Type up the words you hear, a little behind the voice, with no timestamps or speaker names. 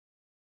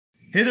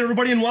Hey there,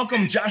 everybody, and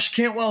welcome. Josh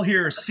Cantwell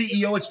here,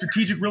 CEO at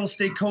Strategic Real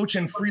Estate Coach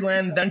and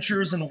Freeland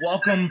Ventures, and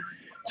welcome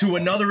to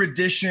another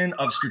edition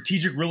of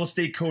Strategic Real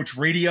Estate Coach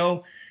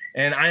Radio.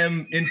 And I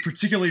am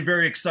particularly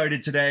very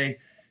excited today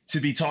to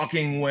be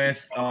talking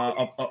with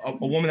a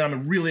woman that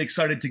I'm really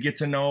excited to get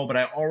to know, but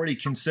I already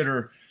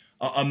consider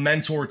a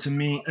mentor to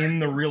me in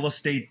the real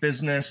estate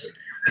business,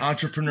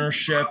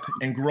 entrepreneurship,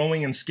 and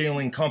growing and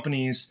scaling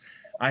companies.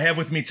 I have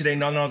with me today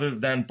none other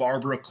than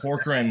Barbara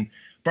Corcoran.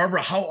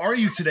 Barbara, how are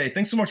you today?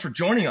 Thanks so much for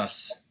joining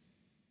us.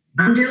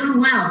 I'm doing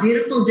well.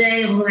 Beautiful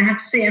day. Although I have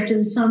to say, after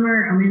the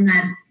summer, I'm in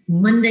that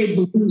Monday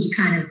blues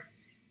kind of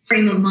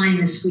frame of mind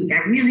this week. I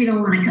really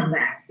don't want to come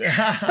back.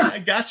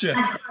 I gotcha.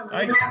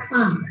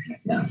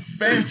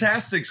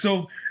 Fantastic.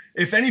 So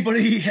if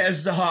anybody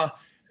has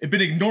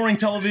been ignoring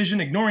television,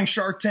 ignoring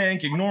Shark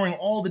Tank, ignoring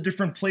all the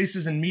different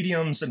places and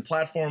mediums and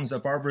platforms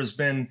that Barbara's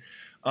been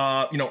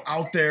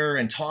out there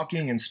and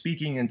talking and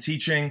speaking and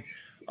teaching,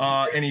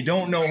 and you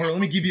don't know her,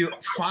 let me give you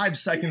 5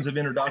 seconds of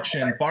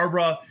introduction.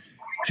 Barbara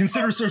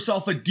considers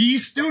herself a D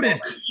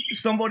student,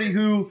 somebody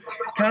who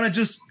kind of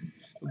just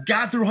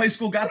got through high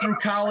school, got through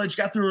college,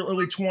 got through her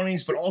early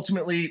 20s, but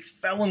ultimately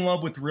fell in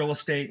love with real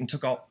estate and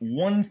took a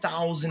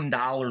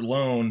 $1,000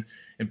 loan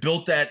and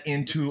built that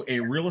into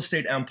a real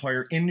estate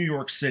empire in New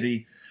York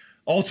City,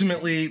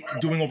 ultimately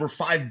doing over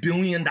 $5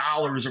 billion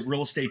of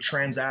real estate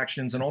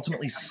transactions and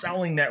ultimately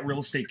selling that real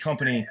estate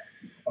company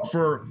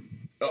for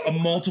a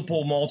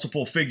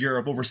multiple figure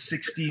of over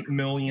 $60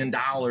 million.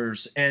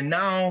 And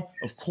now,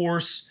 of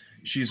course,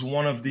 she's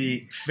one of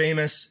the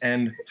famous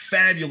and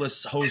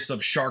fabulous hosts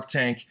of Shark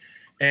Tank.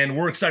 And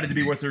we're excited to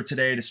be with her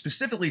today to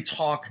specifically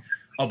talk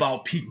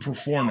about peak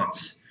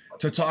performance,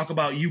 to talk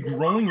about you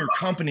growing your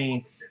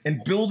company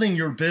and building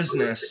your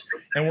business.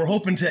 And we're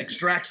hoping to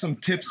extract some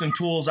tips and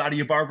tools out of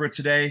you, Barbara,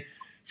 today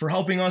for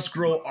helping us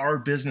grow our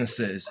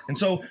businesses. And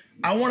so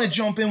I want to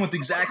jump in with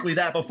exactly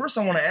that. But first,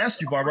 I want to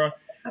ask you, Barbara,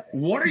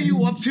 what are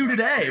you up to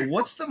today?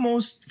 What's the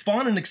most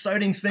fun and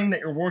exciting thing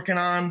that you're working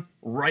on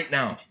right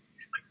now?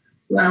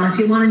 Well, if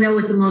you want to know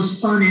what the most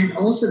fun and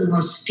also the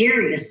most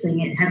scariest thing,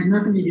 it has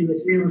nothing to do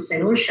with real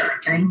estate or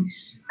Shark Tank.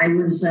 I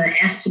was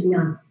asked to be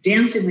on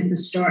Dancing with the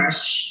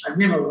Stars. I've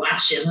never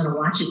watched it. I'm going to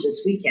watch it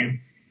this weekend.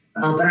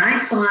 But I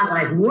saw it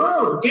like,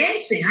 whoa,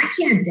 dancing. I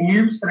can't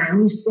dance, but I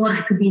always thought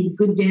I could be a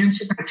good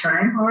dancer if I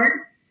tried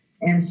hard.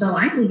 And so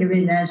I think of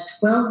it as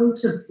 12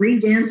 weeks of free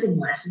dancing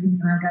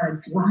lessons, and I've got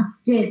a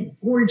drop-dead,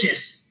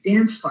 gorgeous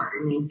dance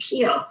partner named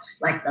Keo,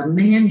 like the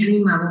man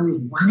dream I've always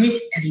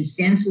wanted, and he's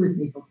dancing with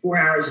me for 4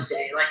 hours a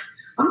day. Like,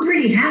 I'm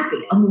pretty happy.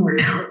 I'm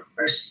worn out, of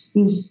course.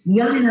 He's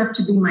young enough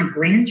to be my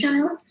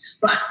grandchild,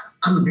 but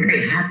I'm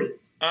very happy.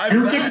 I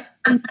don't get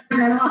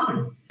that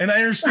often. And I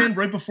understand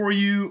right before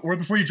you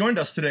joined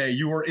us today,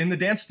 you were in the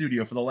dance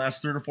studio for the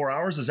last 3 to 4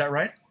 hours. Is that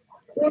right?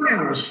 4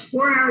 hours.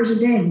 4 hours a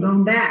day. I'm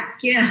going back.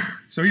 Yeah.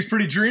 So he's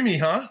pretty dreamy,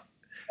 huh?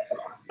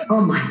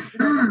 Oh, my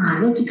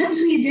God. Well, it depends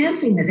who you're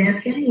dancing with.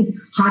 Ask any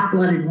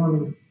hot-blooded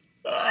woman.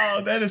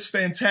 Oh, that is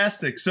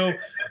fantastic. So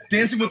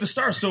Dancing with the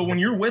Stars. So when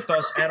you're with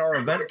us at our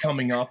event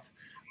coming up,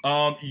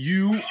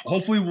 you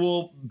hopefully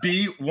will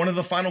be one of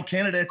the final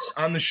candidates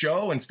on the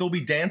show and still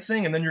be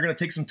dancing, and then you're going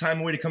to take some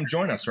time away to come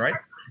join us, right?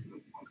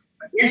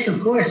 Yes,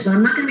 of course. But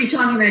I'm not going to be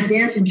talking about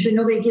dancing. I'm sure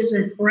nobody gives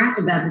a crap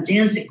about the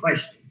dancing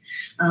question.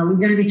 We're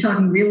going to be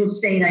talking real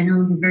estate. I know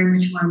you very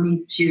much want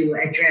me to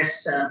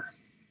address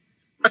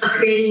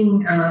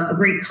creating a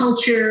great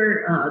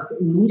culture,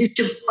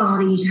 leadership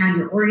qualities, how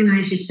you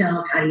organize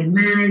yourself, how you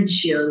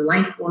manage your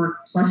life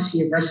work, plus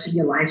the rest of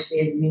your life, so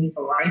you have a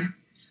meaningful life,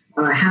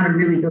 how to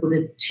really build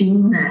a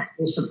team that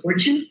will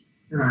support you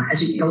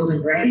as you get old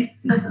and gray,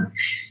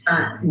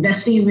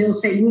 investing in real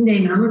estate, you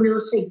name it. I'm a real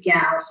estate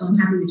gal, so I'm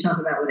happy to talk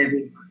about whatever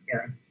you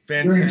want.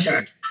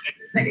 Fantastic.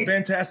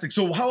 Fantastic.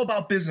 So how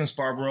about business,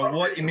 Barbara?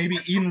 What, maybe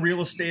in real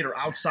estate or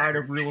outside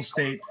of real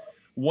estate,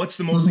 what's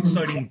the most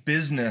exciting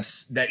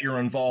business that you're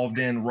involved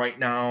in right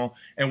now,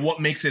 and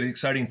what makes it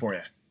exciting for you?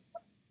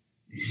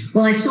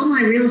 Well, I sold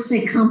my real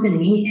estate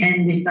company,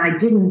 and if I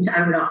didn't,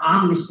 I would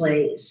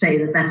obviously say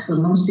that that's the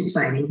most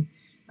exciting.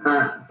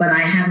 But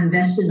I have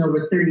invested in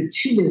over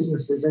 32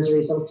 businesses as a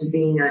result of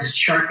being a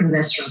shark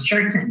investor on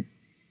Shark Tank.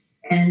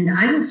 And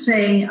I would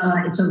say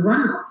it's a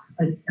run-up.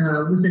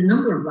 With a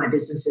number of my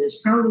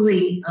businesses,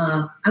 probably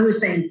I would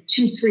say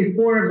 2, 3,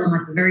 4 of them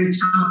at the very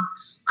top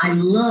I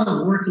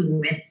love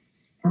working with.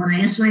 And when I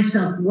ask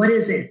myself, what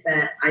is it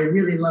that I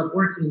really love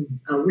working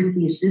with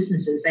these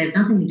businesses, they have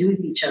nothing to do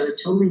with each other,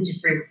 totally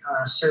different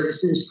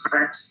services,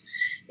 products.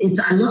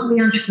 I love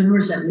the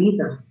entrepreneurs that lead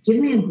them. Give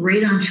me a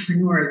great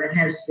entrepreneur that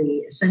has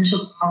the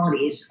essential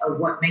qualities of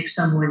what makes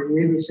someone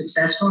really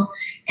successful.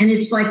 And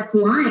it's like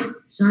flying.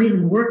 It's not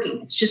even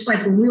working. It's just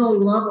like when we all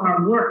love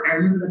our work. I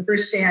remember the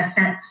first day I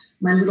sat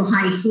my little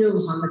high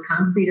heels on the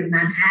concrete of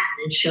Manhattan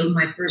and showed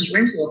my first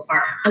rental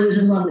apartment. I was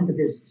in love with the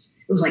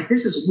business. It was like,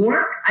 this is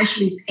work. I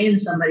should be paying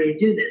somebody to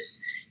do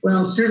this.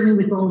 Well,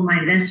 certainly with all of my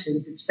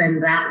investments, it's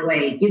been that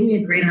way. Give me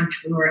a great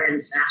entrepreneur, and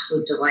it's an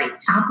absolute delight.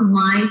 Top of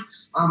mind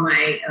on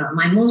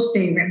my most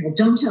favorite. Well,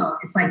 don't tell.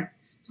 It's like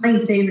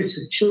playing favorites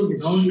with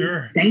children. All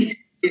these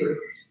dice do.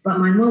 But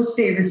my most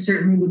favorite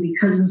certainly would be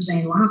Cousins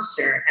Maine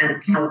Lobster out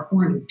of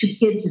California. Two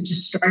kids that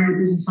just started a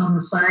business on the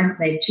side.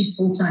 They had two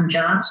full-time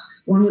jobs.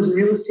 One was a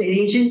real estate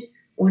agent.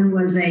 One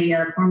was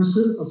a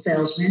pharmaceutical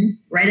salesman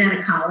right out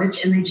of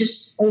college. And they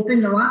just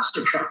opened a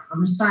lobster truck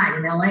on the side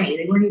in L.A.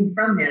 They weren't even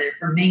from there. They're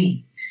from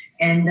Maine.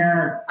 And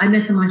I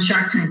met them on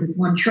Shark Tank with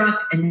one truck.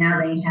 And now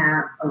they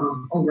have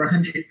over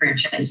 100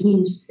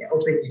 franchisees. They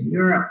opened in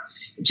Europe.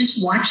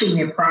 Just watching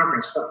their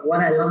progress. But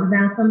what I love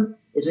about them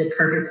is they're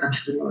perfect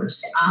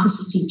entrepreneurs. They're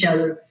opposite each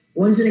other.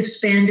 One's an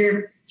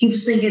expander,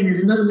 keeps thinking there's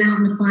another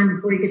mountain to climb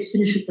before he gets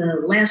finished with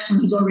the last one.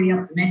 He's already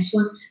up the next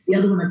one. The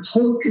other one, a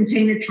total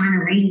container, trying to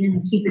rein it in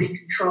and keep it in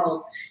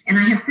control. And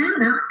I have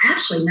found out,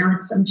 actually, now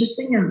I'm just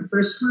thinking of the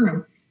first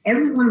time,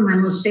 every one of my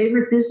most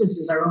favorite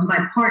businesses are owned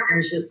by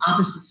partners with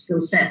opposite skill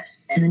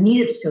sets and the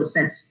needed skill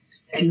sets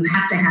that you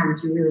have to have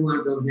if you really want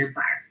to build an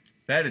empire.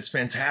 That is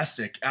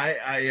fantastic.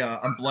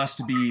 I'm blessed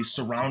to be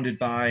surrounded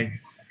by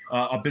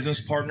a business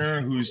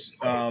partner who's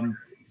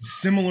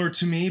similar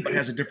to me, but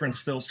has a different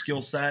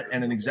skill set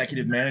and an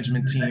executive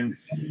management team.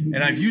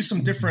 And I've used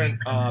some different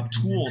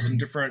tools, some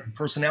different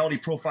personality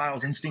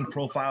profiles, instinct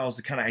profiles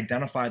to kind of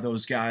identify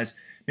those guys.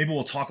 Maybe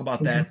we'll talk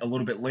about that a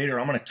little bit later.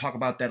 I'm going to talk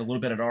about that a little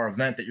bit at our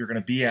event that you're going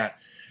to be at.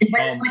 If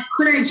I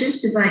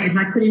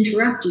could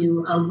interrupt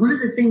you, one of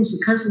the things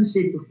the Cousins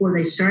did before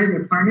they started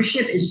their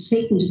partnership is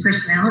take these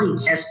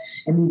personality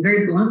tests and be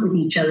very blunt with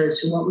each other as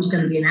to what was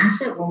going to be an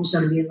asset, what was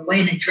going to be in the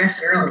way, and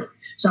address it early.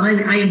 So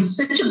I am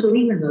such a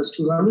believer in those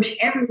tools. I wish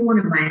every one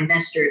of my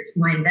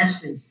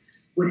investments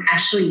would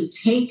actually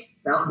take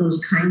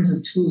those kinds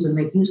of tools and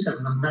make use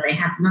of them, but they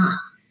have not.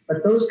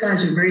 But those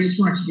guys are very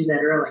smart to do that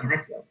early,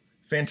 I feel.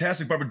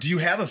 Fantastic, Barbara. Do you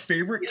have a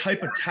favorite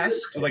type of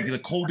test, like the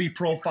Colby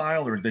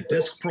profile or the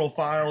DISC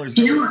profile?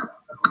 You know what?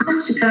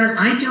 Honest to God,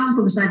 I don't,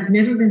 because I've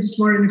never been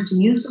smart enough to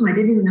use them. I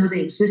didn't even know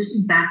they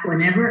existed back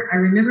whenever. I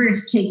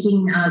remember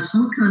taking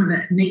some kind of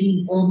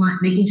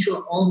making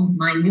sure all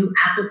my new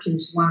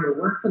applicants who wanted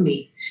to work for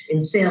me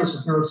in sales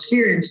with no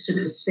experience took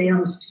a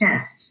sales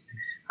test.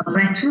 But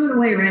I threw it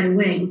away right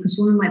away because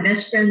one of my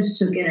best friends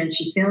took it and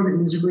she failed it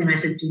miserably. And I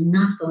said, do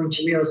not go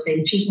into real estate.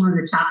 And she's one of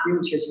the top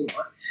realtors in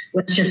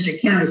Westchester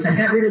County. So I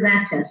got rid of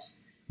that test.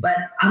 But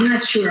I'm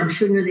not sure. I'm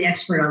sure you're the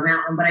expert on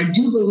that one. But I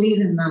do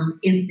believe in them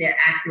if they're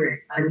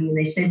accurate. I mean,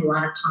 they save a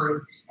lot of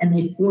time and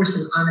they force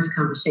an honest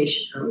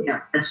conversation early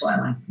up. That's why I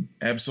like them.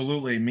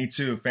 Absolutely. Me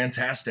too.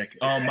 Fantastic.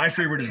 My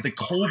favorite is the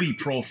Colby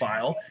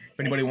profile. If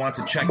anybody wants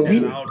to check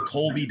that out,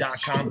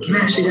 Colby.com. I'm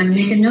actually going to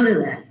make a note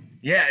of that.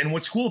 Yeah, and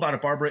what's cool about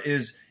it, Barbara,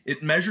 is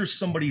it measures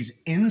somebody's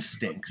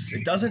instincts.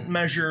 It doesn't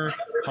measure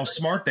how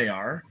smart they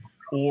are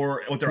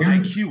or what their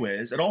IQ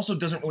is. It also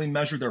doesn't really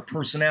measure their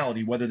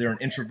personality, whether they're an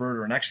introvert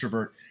or an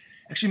extrovert.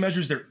 It actually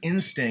measures their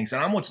instincts.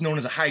 And I'm what's known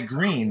as a high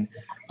green.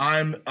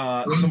 I'm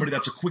somebody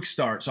that's a quick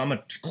start. So I'm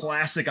a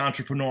classic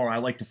entrepreneur. I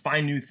like to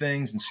find new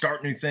things and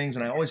start new things,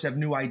 and I always have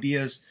new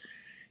ideas.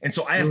 And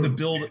so I have to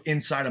build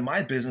inside of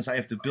my business, I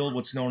have to build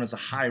what's known as a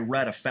high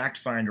red, a fact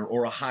finder,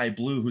 or a high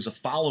blue, who's a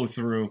follow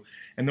through.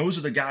 And those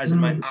are the guys in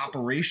my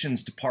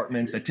operations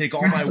departments that take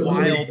all my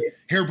wild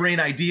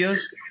harebrained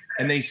ideas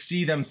and they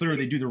see them through.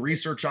 They do the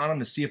research on them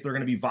to see if they're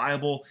going to be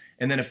viable.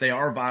 And then if they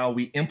are viable,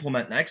 we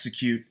implement and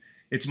execute.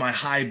 It's my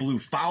high blue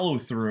follow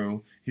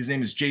through. His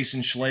name is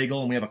Jason Schlegel,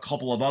 and we have a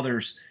couple of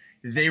others.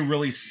 They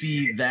really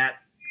see that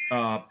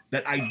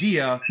that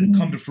idea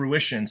come to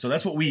fruition. So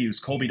that's what we use,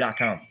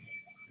 Colby.com.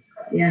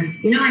 Yeah.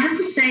 You know, I have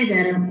to say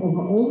that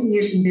over all the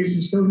years in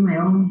business, building my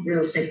own real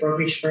estate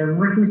brokerage firm,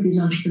 working with these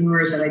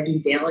entrepreneurs that I do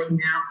daily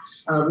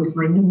now, with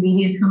my new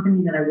media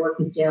company that I work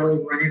with daily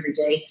and run every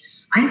day,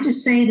 I have to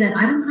say that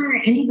I don't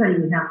hire anybody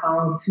without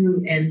following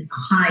through and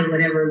a high,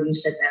 whatever you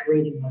said that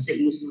rating was that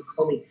you used in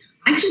Colby.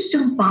 I just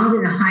don't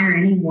bother to hire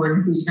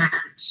anyone who's not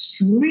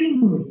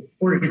extremely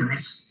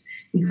organized.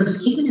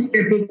 Because even if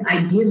they're a big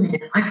idea man,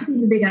 I could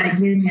be the big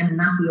idea man and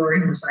not be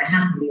organized, but I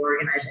have to be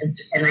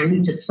organized, and I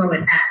need to throw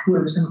it at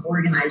whoever's going to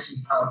organize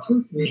and follow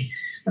through for me.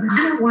 But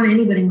I don't want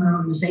anybody in my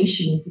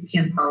organization who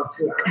can't follow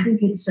through. I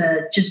think it's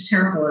just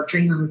terrible, a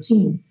drain on the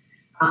team.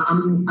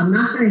 I'm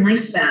not very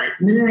nice about it.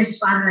 The minute I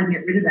spot it, I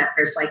get rid of that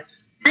person. Like,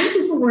 thank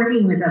you for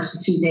working with us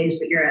for 2 days,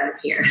 but you're out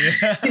of here.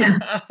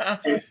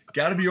 Yeah.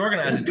 Got to be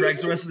organized. It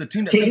drags the rest of the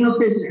team down. Take no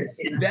prisoners.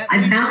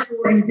 I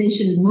value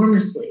organization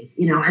enormously,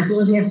 as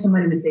long as you have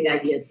somebody with big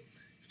ideas.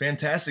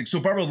 Fantastic. So,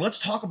 Barbara, let's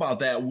talk about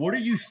that. What do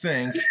you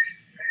think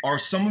are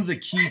some of the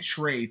key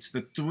traits,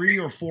 the 3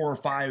 or 4 or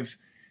 5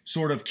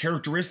 sort of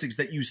characteristics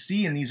that you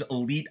see in these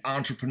elite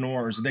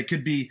entrepreneurs that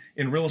could be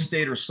in real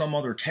estate or some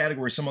other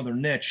category, some other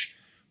niche?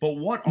 But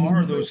what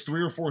are those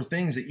 3 or 4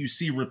 things that you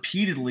see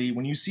repeatedly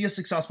when you see a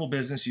successful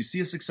business, you see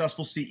a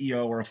successful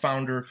CEO or a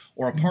founder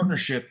or a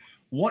partnership?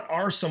 What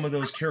are some of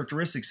those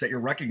characteristics that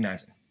you're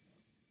recognizing?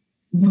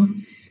 Well,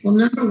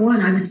 number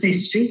one, I would say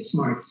street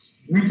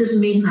smarts. And that doesn't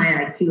mean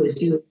high IQ,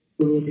 as you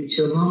alluded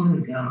to a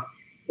moment ago.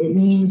 It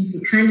means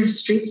the kind of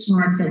street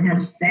smarts that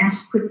has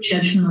fast, quick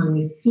judgment on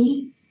your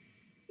feet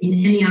in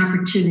any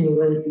opportunity,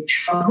 whether it be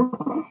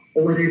trouble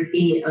or whether it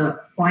be a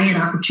quiet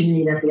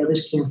opportunity that the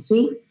others can't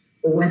see,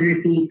 or whether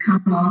it be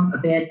coming off a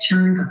bad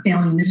turn of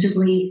failing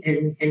miserably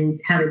and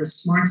having the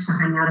smarts to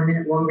hang out a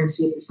minute longer and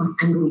see if there's some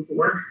angle we can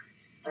work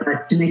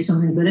to make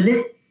something good of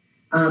it.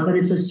 But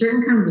it's a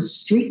certain kind of a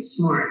street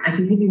smart. I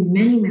can give you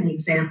many, many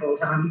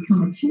examples. I've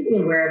become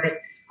acutely aware of it.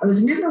 I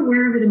was never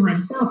aware of it in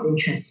myself,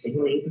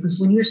 interestingly, because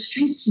when you're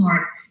street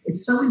smart,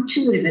 it's so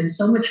intuitive and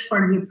so much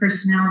part of your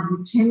personality.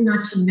 You tend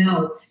not to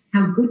know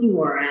how good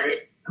you are at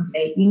it.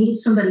 Okay, you need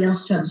somebody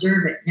else to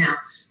observe it. Now,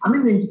 I'm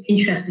in the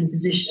interesting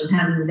position of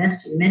having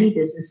invested in many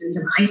businesses,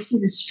 and I see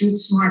the street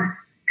smarts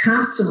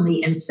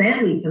constantly. And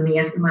sadly for me,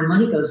 after my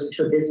money goes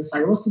into a business,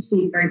 I also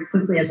see it very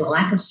quickly as a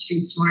lack of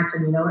street smarts.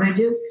 And you know what I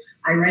do?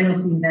 I write off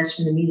the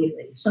investment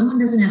immediately. If someone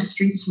doesn't have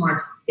street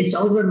smarts, it's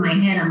over in my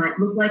head. I might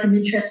look like I'm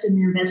interested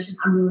in the investment.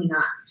 I'm really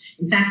not.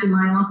 In fact, in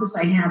my office,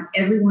 I have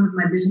every one of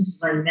my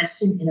businesses I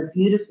invest in a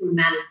beautifully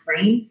matted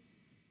frame.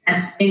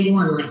 That's day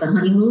one, like the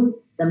honeymoon.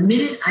 The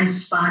minute I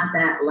spot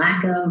that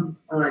lack of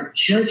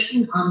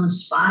judgment on the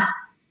spot,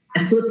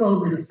 I flip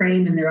over the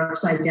frame and they're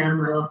upside down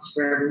in my office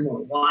forevermore.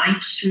 Why?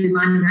 Just to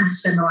remind me not to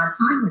spend a lot of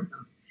time with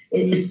them.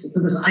 It's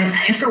because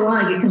after a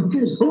while I get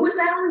confused. Who was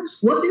that on?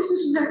 What business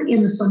was that again?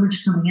 There's so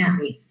much coming at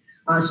me.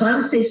 So I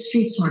would say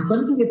street smart.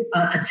 Let me give you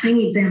a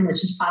tiny example that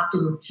just popped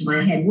into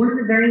my head. One of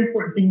the very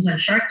important things on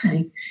Shark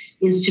Tank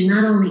is to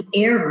not only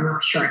air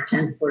on Shark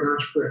Tank for an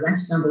entrepreneur.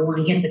 That's number one.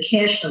 And get the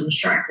cash on the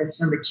shark. That's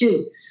number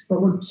two.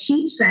 But what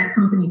keeps that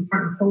company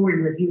front and forward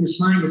in the viewer's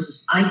mind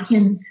is I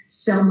can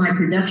sell my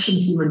production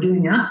team on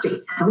doing an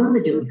update. How well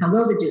they're doing, how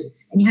well they're doing.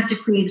 And you have to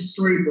create a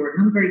storyboard.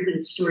 And I'm very good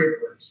at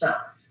storyboards. So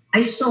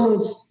I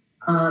sold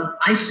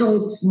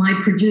my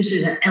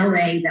producers at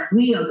LA that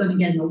we are going to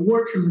get an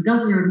award from the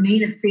governor of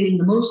Maine of creating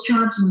the most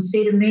jobs in the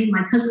state of Maine.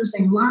 My cousin's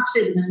Maine Lobster.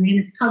 We're going to name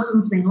it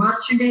Cousins Maine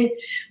Lobster Day.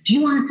 Do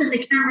you want to send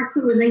the camera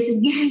crew? And they said,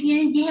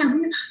 yeah.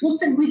 We'll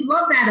send, we'd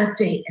love that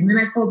update. And then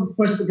I called, of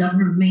course, the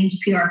governor of Maine's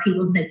PR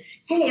people and said,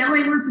 hey,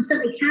 LA wants to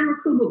send the camera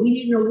crew, but we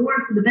need an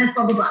award for the best,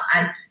 blah, blah, blah.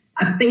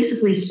 I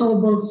basically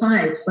sold both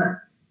sides, but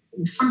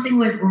something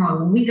went wrong.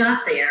 When we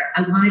got there,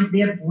 I wanted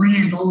their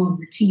brand all over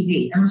the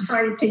TV. And I'm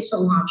sorry it takes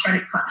so long.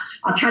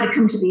 I'll try to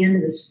come to the end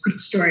of this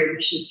quick story,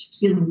 which is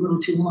feeling a little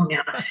too long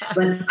now.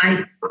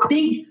 But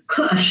big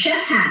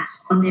chef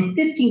hats on their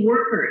 50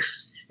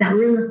 workers that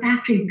were in the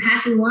factory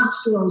packing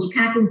lobster rolls,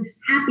 packing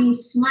happy,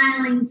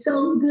 smiling,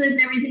 so good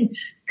and everything.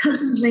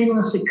 Cousins Maine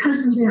Lobster,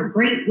 Cousins Maine,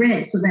 bright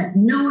red, so that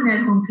no one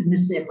at home could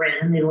miss their brand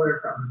and they'd order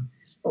from them.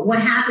 But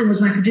what happened was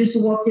my producer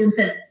walked in and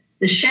said,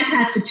 the chef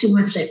hats are too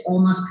much. They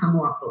all must come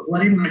off. But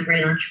what did my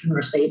great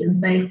entrepreneur say? He didn't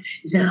say,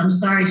 he said, I'm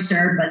sorry,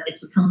 sir, but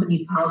it's a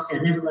company policy.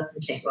 I never let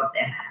them take off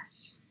their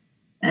hats.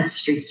 That's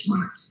street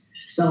smarts.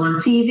 So on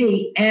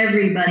TV,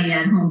 everybody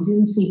at home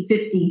didn't see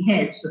 50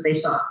 heads, but they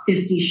saw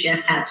 50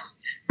 chef hats.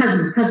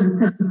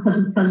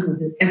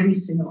 Cousins in every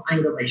single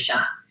angle they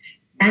shot.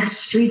 That's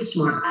street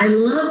smarts. I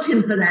loved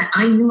him for that.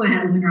 I knew I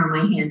had a winner on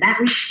my hand. That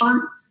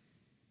response,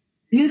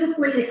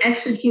 beautifully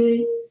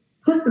executed,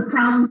 put the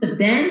problem to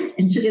bed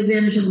and took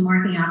advantage of the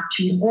marketing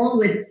opportunity, all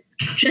with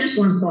just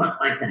one thought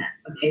like that.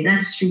 Okay,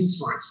 that's street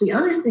smarts. The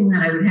other thing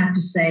that I would have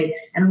to say,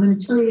 and I'm going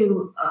to tell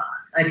you,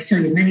 I could tell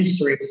you many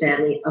stories,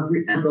 sadly, of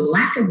the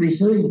lack of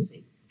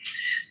resiliency.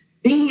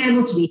 Being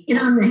able to be hit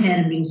on the head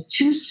and being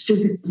too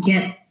stupid to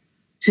get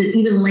to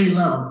even lay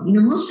low. You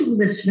know, most people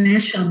that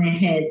smash on their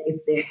head,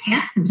 if they're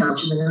half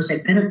intelligent, they'll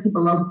say, better keep a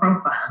low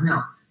profile.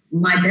 No,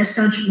 my best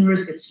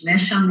entrepreneurs get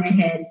smashed on their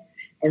head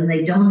and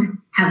they don't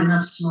have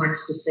enough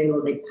smarts to stay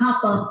low. They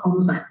pop up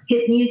almost like,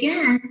 hit me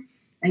again.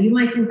 Now, you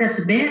might think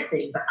that's a bad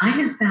thing, but I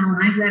have found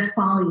when I have that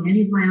quality in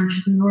any of my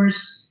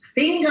entrepreneurs,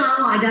 bingo,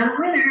 I got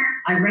a winner.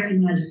 I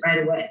recognize it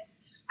right away.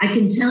 I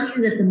can tell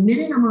you that the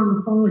minute I'm on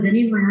the phone with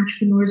any of my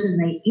entrepreneurs and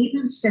they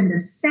even spend a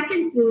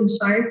second feeling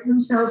sorry for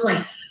themselves,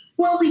 like,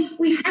 well,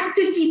 we had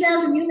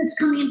 50,000 units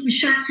coming in for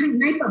Shark Tank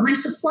tonight, but my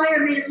supplier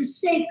made a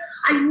mistake.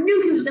 I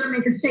knew he was going to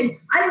make a mistake.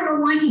 I don't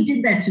know why he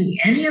did that to me.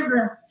 Any of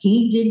the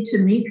he did to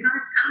me kind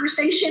of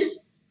conversation,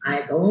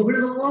 I go over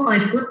to the wall, I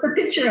flip the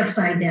picture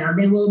upside down.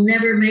 They will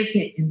never make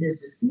it in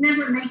business,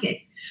 never make it.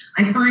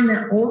 I find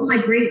that all my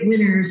great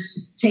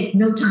winners take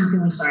no time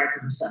feeling sorry for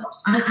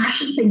themselves. I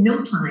shouldn't say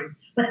no time,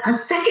 but a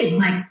second,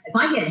 like if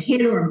I get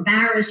hit or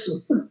embarrassed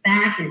or put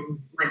back and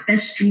my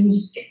best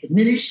dreams get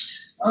diminished,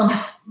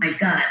 oh my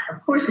God,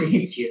 of course it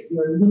hits you.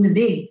 You're a human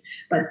being,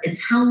 but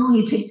it's how long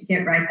you take to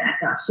get right back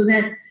up. So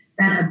that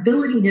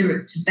ability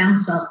to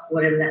bounce up,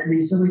 whatever that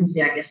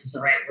resiliency, I guess is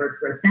the right word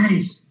for it, that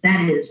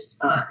is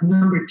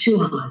number 2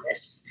 on my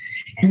list.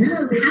 And then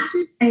I would have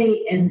to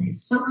say, and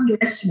it's so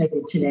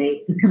underestimated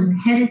today, the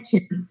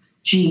competitive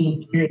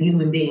gene in a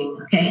human being,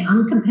 okay?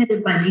 I'm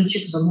competitive by nature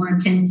because I'm one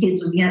of 10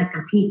 kids, and we had to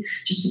compete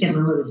just to get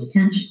my mother's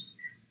attention.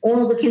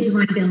 All the kids in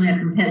my family are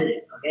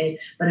competitive, okay?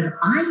 But if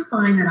I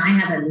find that I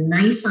have a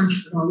nice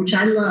entrepreneur, which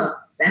I love,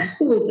 that's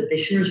cool, but they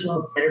sure as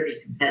well better be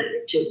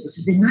competitive too. Because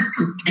if they're not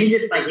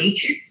competitive by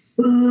nature,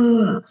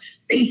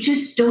 they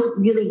just don't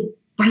really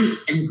bite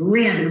and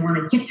grab and want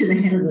to get to the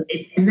head of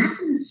it. And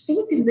that's an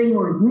instinctive thing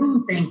or a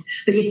groom thing,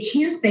 but you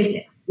can't fake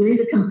it. You're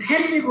either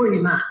competitive or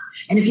you're not.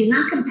 And if you're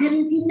not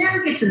competitive, you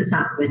never get to the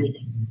top of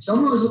anything. So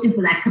I'm always looking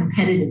for that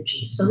competitive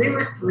gene. So there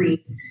were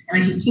three,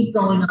 and I could keep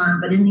going on,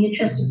 but in the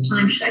interest of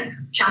time, should I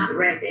chop it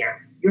right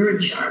there? You're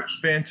in charge.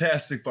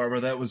 Fantastic,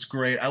 Barbara. That was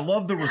great. I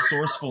love the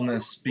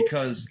resourcefulness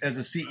because as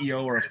a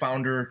CEO or a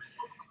founder,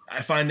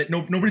 I find that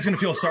nobody's going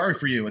to feel sorry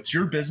for you. It's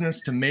your business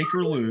to make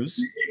or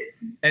lose.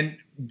 And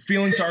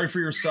feeling sorry for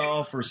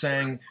yourself or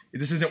saying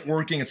this isn't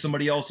working, it's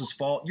somebody else's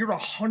fault, you're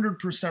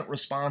 100%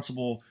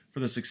 responsible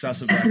for the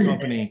success of that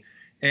company.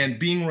 And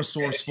being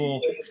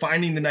resourceful,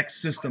 finding the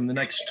next system, the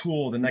next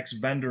tool, the next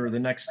vendor,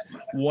 the next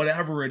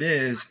whatever it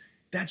is,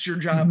 that's your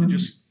job to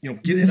just,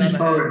 get it on the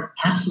head.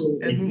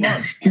 Absolutely. And move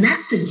on. And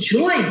that's the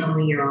joy of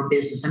owning your own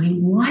business. I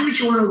mean, why would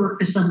you want to work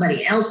for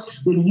somebody else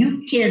when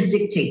you can't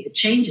dictate the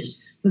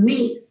changes? For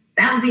me,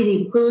 that would be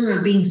the equivalent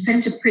of being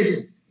sent to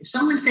prison. If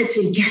someone said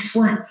to me, guess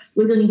what?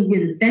 We're going to give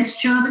you the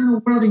best job in the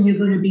world and you're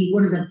going to be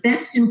one of the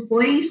best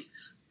employees,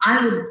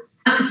 I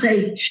would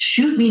say,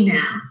 shoot me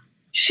now.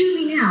 Shoot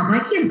me now.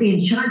 If I can't be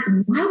in charge,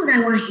 why would I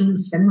want to even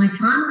spend my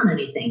time on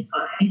anything?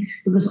 Okay?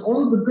 Because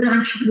all of the good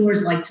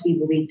entrepreneurs like to be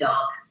the lead dog.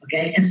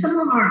 Okay? And some of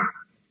them are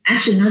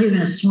actually not even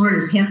as smart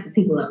as half the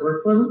people that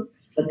work for them,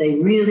 but they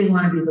really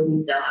want to be the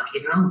lead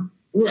dog,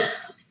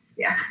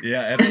 Yeah.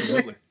 Yeah,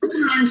 absolutely.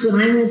 Sometimes when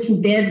I went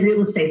through bad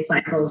real estate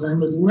cycles and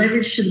was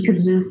leveraged to the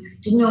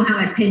kazoo, didn't know how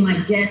I'd pay my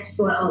debts,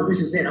 thought, oh, this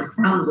is it, I'm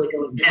probably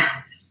going down.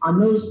 On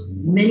those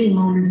many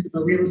moments of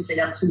the real estate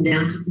ups and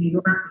downs of New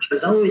York, which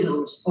was always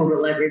over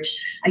leveraged,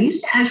 I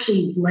used to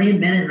actually lay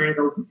in bed and I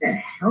go, what the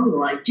hell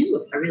will I do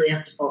if I really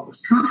have to fold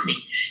this company?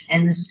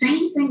 And the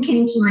same thing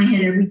came to my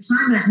head every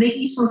time. And it made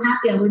me so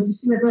happy. I went to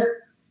see it,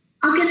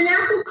 I'll get an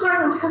apple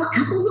cart. I'll sell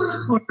apples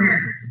on a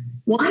corner.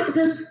 Why?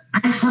 Because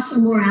I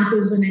hustle more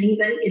apples than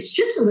anybody. It's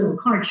just a little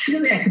cart.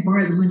 Surely I could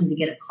borrow the money to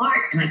get a cart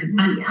and I could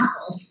buy the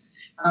apples.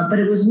 But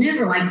it was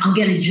never like, I'll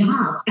get a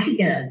job. I could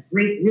get a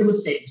great real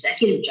estate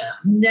executive job.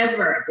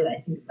 Never did I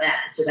think of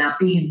that. It's about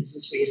being in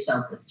business for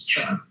yourself. That's the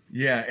charm.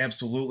 Yeah,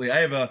 absolutely. I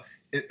have a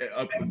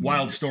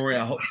wild story.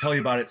 I'll tell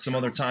you about it some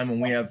other time when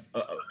we have,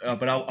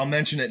 but I'll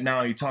mention it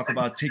now. You talk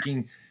about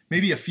taking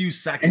maybe a few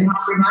seconds. And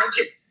I'll remind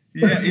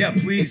you. Yeah,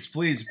 please.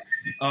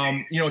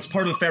 It's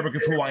part of the fabric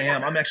of who I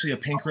am. I'm actually a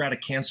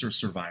pancreatic cancer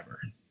survivor.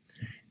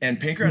 And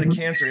pancreatic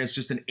cancer has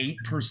just an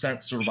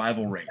 8%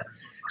 survival rate.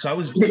 So I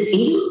was... Is it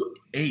 80?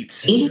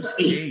 8.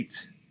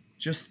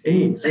 Just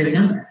eight.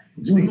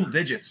 Single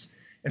digits.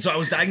 And so I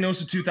was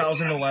diagnosed in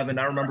 2011.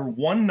 I remember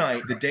one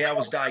night, the day I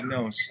was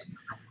diagnosed,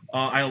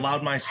 I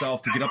allowed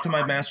myself to get up to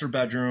my master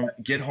bedroom,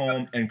 get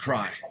home, and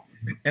cry.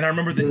 And I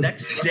remember the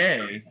next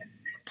day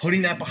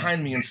putting that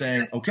behind me and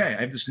saying, okay,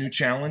 I have this new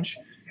challenge,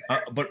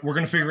 but we're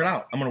going to figure it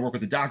out. I'm going to work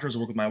with the doctors,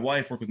 work with my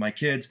wife, work with my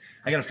kids.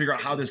 I got to figure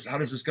out how does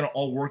this going to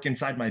all work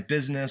inside my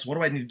business? What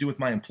do I need to do with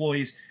my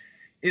employees?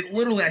 It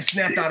literally, I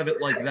snapped out of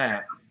it like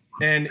that.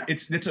 And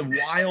it's a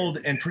wild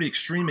and pretty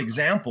extreme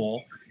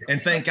example.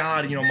 And thank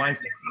God,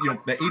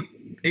 the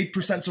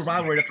 8%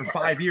 survival rate after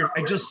 5 years.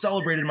 I just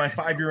celebrated my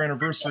 5-year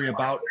anniversary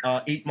about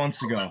 8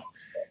 months ago.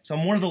 So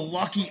I'm one of the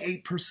lucky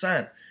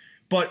 8%.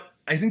 But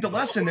I think the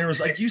lesson there is,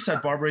 like you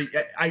said, Barbara,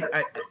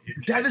 I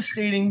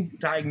devastating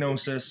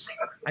diagnosis.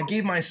 I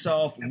gave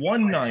myself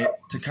one night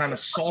to kind of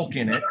sulk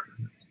in it.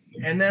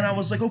 And then I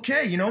was like,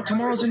 okay,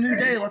 tomorrow's a new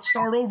day. Let's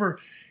start over.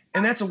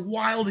 And that's a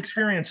wild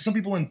experience. Some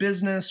people in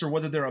business, or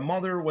whether they're a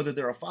mother, whether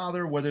they're a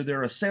father, whether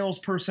they're a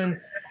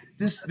salesperson,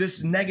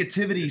 this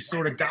negativity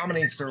sort of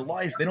dominates their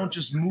life. They don't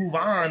just move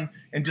on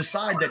and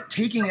decide that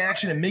taking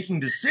action and making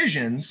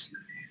decisions,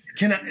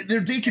 their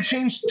day could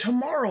change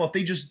tomorrow if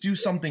they just do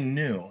something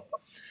new.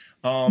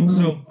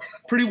 So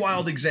pretty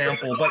wild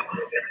example. But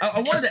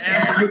I wanted to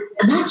ask.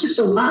 Not just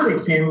a wild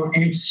example,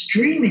 an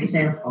extreme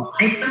example.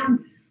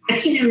 I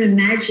can't even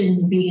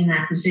imagine being in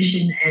that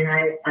position, and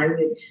I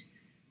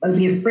would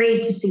be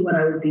afraid to see what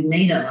I would be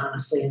made of,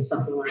 honestly, in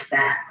something like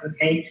that,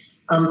 okay?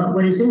 But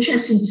what is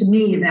interesting to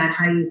me about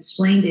how you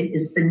explained it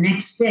is the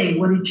next day,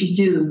 what did you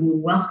do? You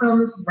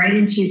welcomed right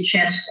into your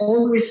chest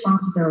all the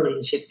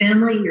responsibilities, your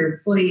family, your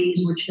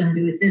employees, what you're going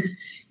to do with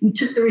this. You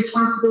took the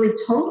responsibility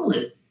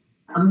totally.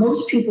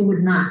 Most people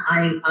would not,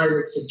 I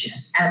would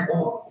suggest, at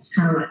all. It's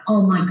kind of like,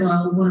 oh my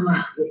God, what am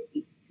I?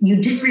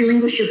 You didn't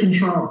relinquish your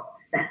control,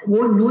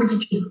 nor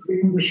did you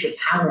relinquish your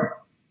power,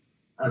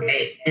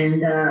 okay?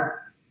 And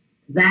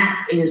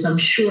that is, I'm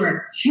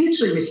sure,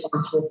 hugely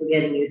responsible for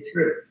getting you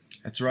through.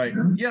 That's right.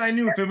 Yeah, I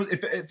knew if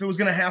it was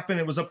going to happen,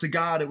 it was up to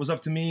God. It was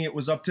up to me. It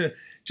was up to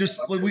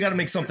we got to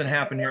make something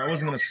happen here. I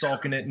wasn't going to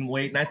sulk in it and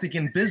wait. And I think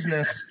in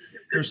business,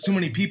 there's too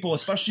many people,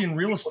 especially in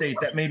real estate,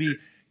 that maybe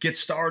get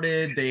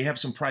started. They have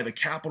some private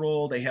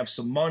capital. They have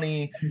some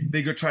money.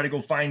 They try to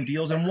go find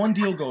deals, and one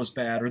deal goes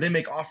bad, or they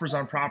make offers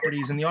on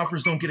properties and the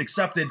offers don't get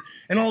accepted.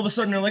 And all of a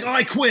sudden they're like, oh,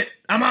 I quit.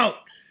 I'm out.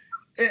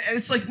 And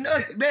it's like, no,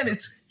 man,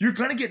 you're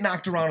going to get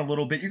knocked around a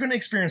little bit. You're going to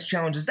experience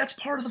challenges. That's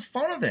part of the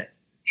fun of it.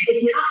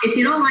 If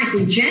you don't like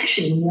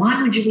rejection,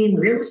 why would you be in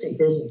the real estate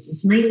business?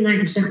 It's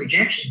 99%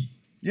 rejection.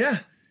 Yeah.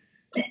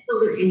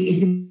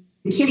 If you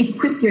can't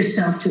equip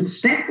yourself to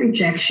expect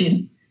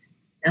rejection,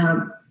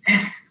 I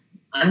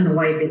don't know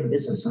why you're in the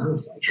business,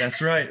 honestly.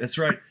 That's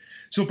right.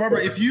 So,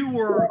 Barbara, if you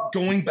were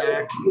going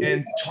back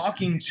and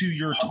talking to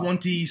your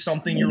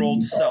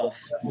 20-something-year-old self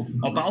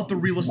about the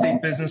real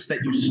estate business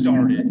that you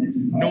started,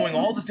 knowing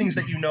all the things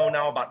that you know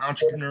now about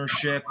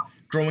entrepreneurship,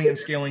 growing and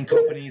scaling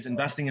companies,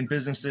 investing in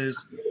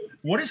businesses,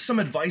 what is some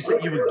advice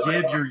that you would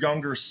give your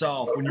younger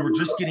self when you were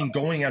just getting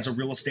going as a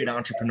real estate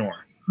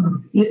entrepreneur?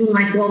 Even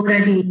like, what would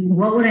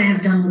I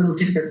have done a little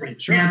differently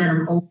now that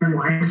I'm older and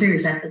wiser?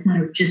 Is that the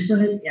kind of gist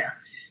of it? Yeah.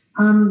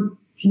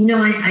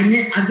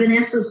 I've been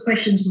asked those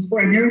questions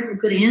before. I never have a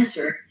good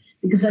answer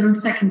because I don't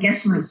second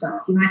guess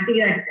myself. I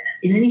figure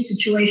in any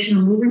situation,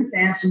 I'm moving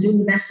fast, I'm doing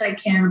the best I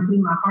can, I'm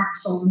putting my heart and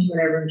soul into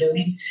whatever I'm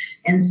doing.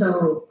 And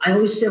so I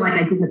always feel like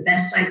I did the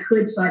best I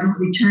could, so I don't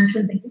return to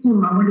it and think,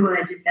 I wonder what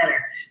I did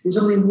better. There's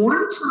only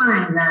one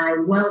time that I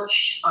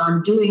welch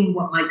on doing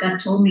what my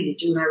gut told me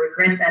to do, and I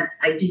regret that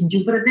I didn't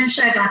do, but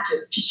eventually I got to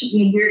it. It just took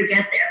me a year to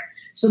get there.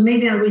 So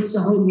maybe I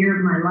wasted a whole year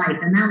of my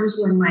life. And that was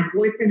when my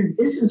boyfriend and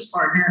business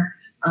partner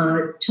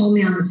told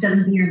me on the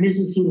 7th year of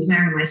business he was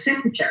marrying my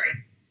secretary.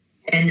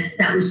 And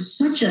that was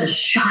such a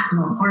shot in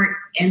the heart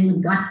and the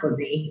gut for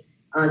me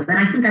that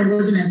I think I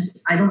wasn't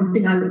as, I don't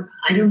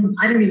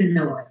even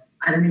know it.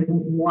 I don't even know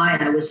why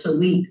I was so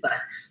weak, but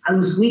I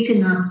was weak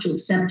enough to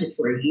accept it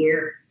for a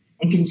year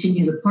and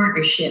continue the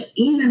partnership,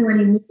 even when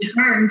he moved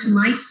her into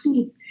my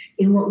seat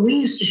in what we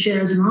used to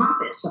share as an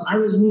office. So I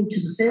was moved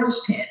to the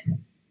sales pit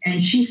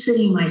and she's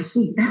sitting in my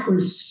seat. That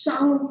was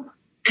so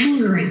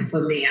angering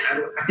for me.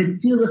 I could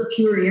feel the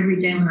fury every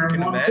day when I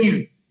walked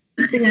in.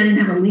 I think I didn't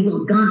have a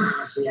legal gun,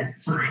 honestly, at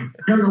the time.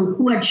 I don't know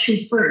who I'd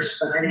shoot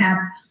first, but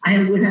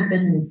I would have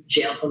been in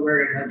jail for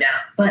murder, no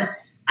doubt. But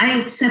I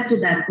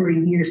accepted that for a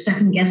year,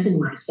 second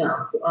guessing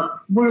myself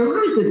for a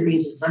lot of good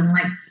reasons. I'm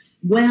like,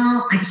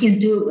 I can't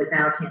do it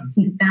without him.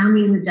 He found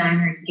me in the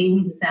diner, he gave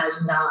me the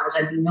 $1,000.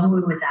 I'd be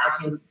nowhere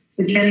without him,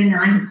 forgetting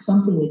that I had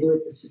something to do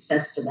with the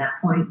success to that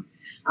point.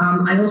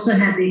 I also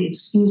had the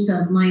excuse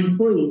of my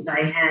employees.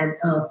 I had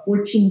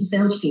 14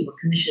 salespeople,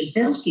 commissioned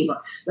salespeople.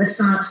 Let's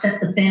not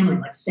upset the family,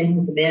 like staying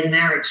with the bad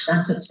marriage,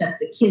 not to upset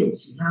the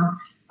kids,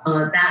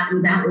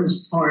 that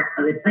was part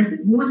of it. I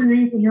think more than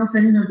anything else,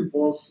 I didn't have the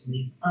balls to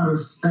leave.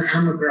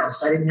 I'm a girl,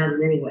 so I didn't have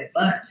them anyway.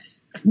 But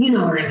you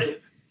know what I mean.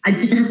 I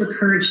didn't have the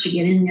courage to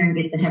get in there and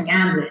get the heck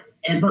out of it.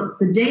 But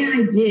the day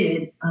I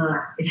did,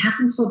 it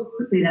happened so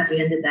quickly that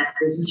we ended that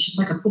business, just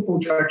like a football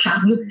jar.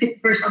 You pick the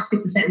first, I'll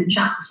pick the second. We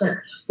chopped the set,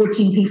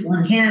 14 people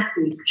in half.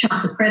 We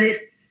chopped the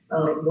credit,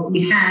 what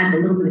we had, a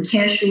little bit of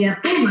cash we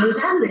had. Boom, I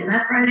was out of there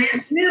that Friday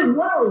afternoon.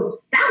 Whoa,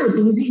 that was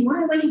easy. What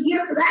did I wait a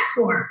year for that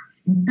for?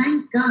 And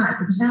thank God,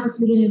 because that was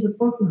the beginning of the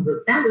Corcoran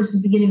Group. That was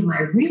the beginning of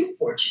my real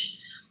fortune.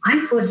 I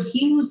thought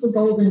he was the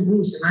golden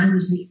goose and I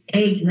was the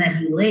egg that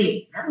he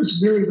laid. That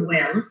was really the way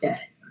I looked at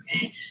it.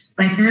 Okay?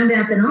 But I found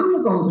out that I'm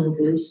the golden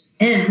goose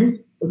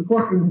and the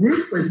Corcoran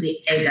Group was the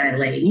egg I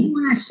laid. Even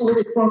when I sold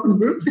the Corcoran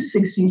Group for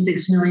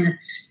 $66 million,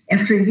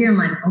 after a year, I'm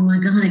like, oh my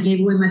God, I gave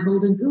away my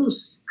golden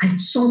goose. I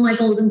sold my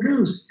golden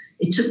goose.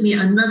 It took me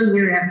another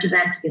year after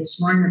that to get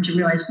smart enough to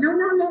realize, no,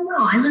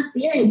 I left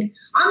the egg.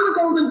 I'm the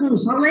golden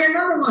goose. I'll lay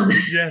another one.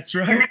 Yeah, that's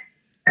right.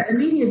 A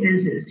media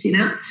business,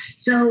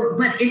 So,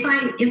 but if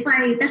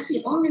I, that's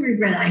the only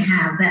regret I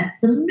have, that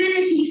the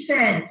minute he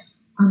said,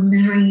 I'm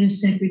marrying your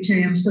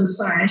secretary, I'm so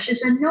sorry, I should have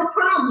said, no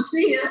problem,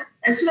 see ya.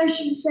 That's what I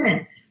should have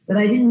said. But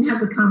I didn't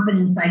have the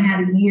confidence. I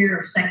had a year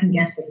of second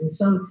guessing.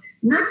 So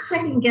not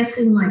second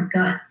guessing my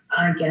gut,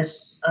 I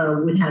guess,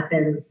 would have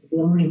been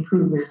the only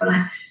improvement. But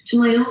to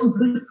my own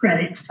good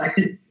credit, if I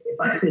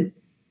could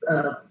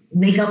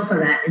make up for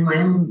that in my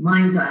own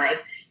mind's eye,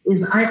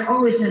 is I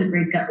always had a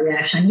great gut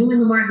reaction. I knew when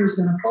the market was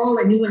going to fall.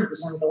 I knew when it was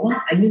going to go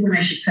up. I knew when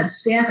I should cut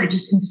staff. I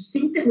just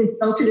instinctively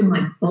felt it in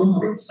my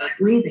bones, like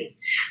breathing.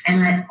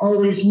 And I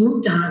always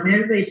moved on it. And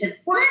everybody said,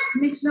 what?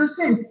 It makes no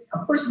sense.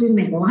 Of course, it didn't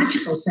make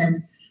logical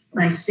sense,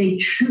 but I stayed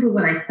true to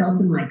what I felt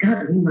in my gut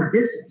and in my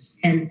business.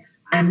 And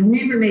I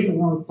never made the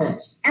wrong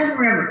calls,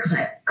 ever, because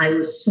I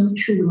was so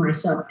true to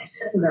myself. I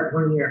said for that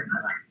 1 year of my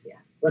life,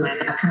 when I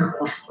got kind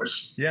of off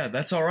course. Yeah,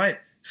 that's all right.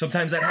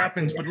 Sometimes that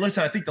happens. But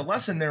listen, I think the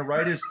lesson there,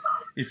 right, is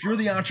if you're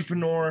the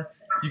entrepreneur,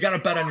 you got to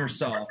bet on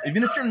yourself.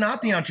 Even if you're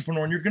not the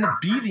entrepreneur and you're going to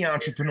be the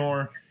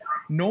entrepreneur,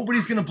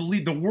 nobody's going to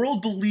believe. The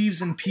world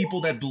believes in people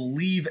that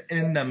believe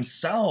in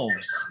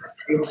themselves.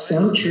 It's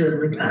so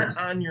true. Bet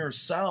on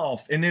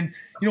yourself. And then,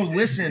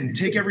 listen,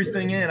 take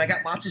everything in. I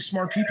got lots of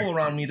smart people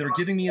around me that are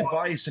giving me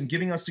advice and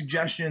giving us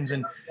suggestions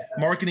and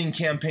marketing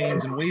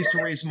campaigns and ways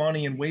to raise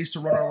money and ways to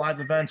run our live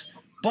events.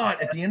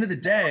 But at the end of the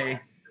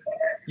day,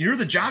 you're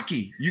the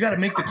jockey. You got to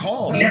make the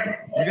call. Yeah.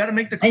 You got to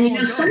make the call.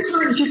 And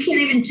sometimes you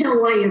can't even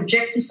tell why you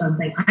object to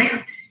something. I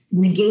have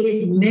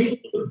negated many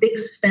big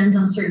spends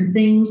on certain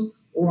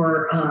things,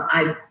 or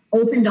I've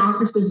opened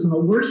offices in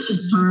the worst of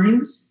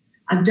times.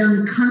 I've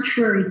done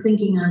contrary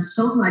thinking on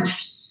so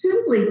much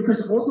simply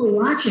because all the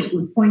logic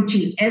would point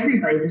to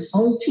everybody, this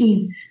whole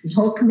team, this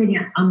whole committee,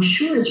 I'm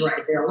sure is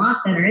right. They're a lot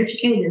better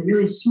educated. They're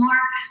really smart.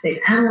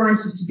 They've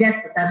analyzed it to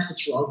death, but that's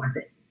what's wrong with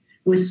it.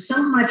 we're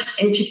so much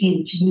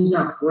educated to use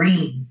our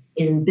brain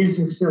in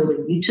business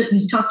building.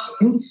 You talk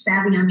to any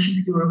savvy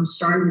entrepreneur who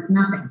started with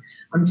nothing.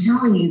 I'm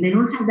telling you, they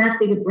don't have that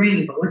big a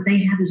brain, but what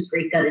they have is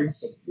great gut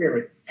instinct,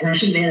 really. And I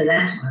should have added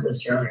that to my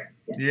list earlier.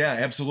 Yeah,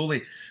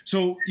 absolutely.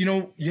 So,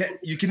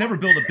 you can never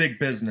build a big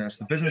business.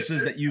 The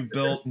businesses that you've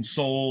built and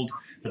sold,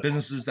 the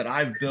businesses that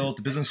I've built,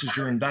 the businesses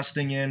you're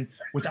investing in,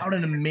 without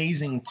an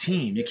amazing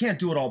team. You can't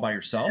do it all by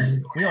yourself.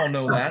 We all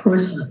know that. Of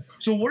course not.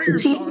 So what are your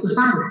thoughts?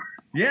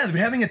 Yeah,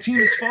 having a team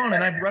is fun,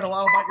 and I've read a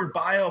lot about your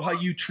bio, how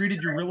you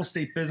treated your real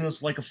estate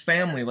business like a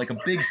family, like a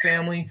big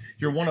family.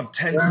 You're one of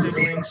 10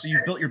 siblings, so you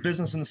built your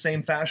business in the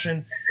same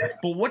fashion.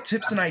 But what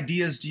tips and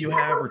ideas do you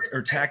have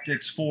or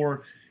tactics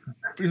for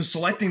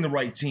selecting the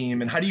right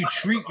team, and how do you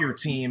treat your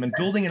team and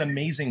building an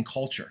amazing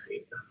culture?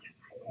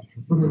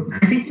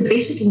 I think the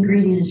basic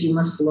ingredient is you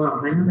must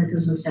love. I know that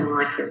doesn't sound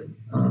like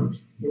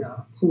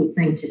a cool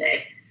thing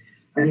today.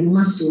 You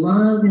must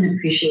love and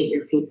appreciate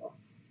your people.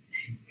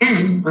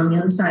 And on the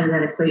other side of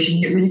that equation,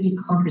 get rid of your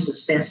clunkers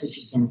as fast as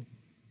you can.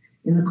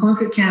 In the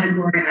clunker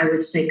category, I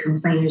would say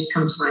complainers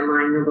come to my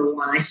mind, number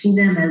one. I see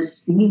them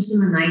as thieves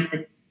in the night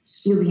that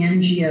steal the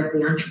energy of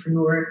the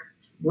entrepreneur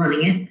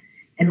running it,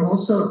 and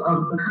also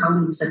of the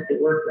colleagues that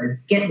they work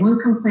with. Get one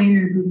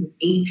complainer in a group of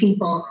 8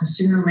 people, and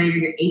sooner or later,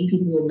 your 8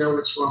 people will know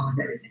what's wrong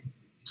with everything.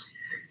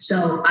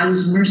 So I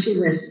was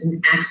merciless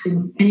in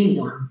axing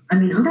anyone. I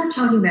mean, I'm not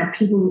talking about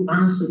people who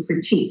honestly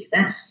critique.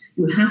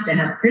 You have to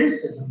have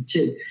criticism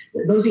too.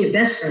 Those are your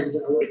best friends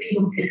in a way.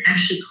 People can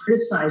actually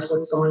criticize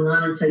what's going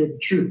on and tell you the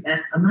truth.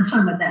 I'm not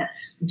talking about that.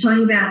 I'm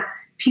talking about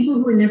people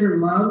who are never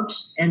loved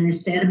and they're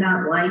sad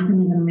about life, and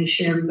they're going to make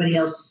sure everybody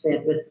else is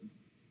sad with them.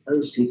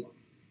 Those people.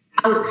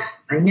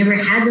 I never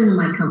had them in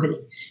my company.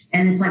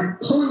 And it's like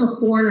pulling a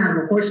thorn out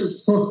of a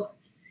horse's hoof.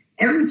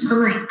 Every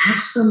time I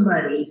asked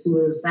somebody who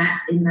was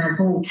in that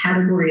whole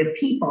category of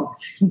people,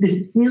 you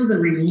could feel the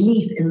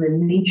relief in the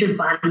nature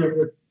body of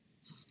the,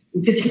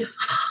 you could feel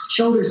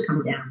shoulders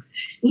come down.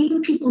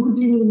 Even people who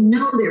didn't even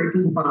know they were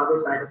being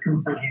bothered by the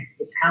complaint.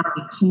 It's how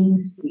it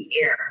cleaned the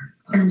air.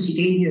 And you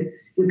gave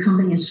your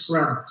company a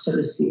scrub, so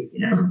to speak,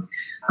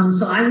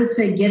 So I would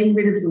say getting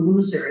rid of the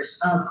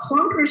losers.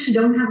 Clunkers who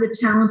don't have the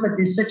talent, but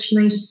they're such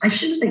nice, I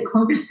shouldn't say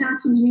clunkers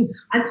sounds to me.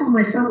 I call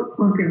myself a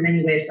clunker in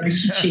many ways, but I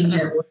should change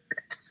that word.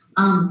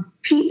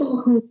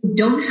 People who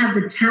don't have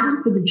the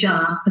talent for the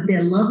job, but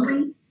they're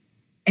lovely,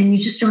 and you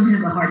just don't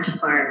have the heart to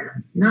fire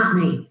them. Not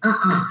me.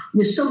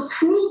 You're so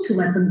cruel to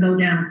let them go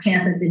down a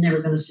path that they're never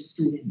going to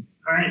succeed in.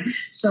 All right.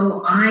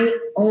 So I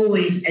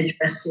always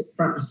addressed it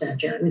front and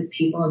center with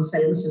people and say,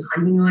 listen,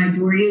 I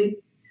adore you.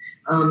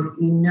 You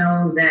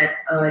know that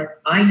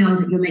I know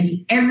that you're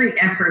making every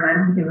effort. I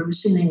don't think I've ever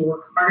seen anyone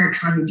work harder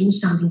trying to do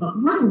something,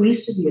 but what a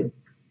waste of you.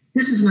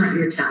 This is not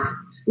your talent.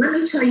 Let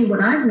me tell you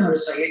what I've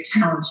noticed are your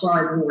talents while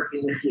I've been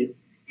working with you.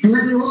 And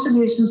let me also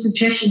give you some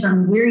suggestions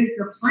on where you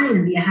can apply it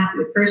and be a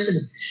happier person.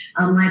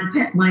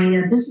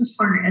 My business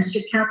partner, Esther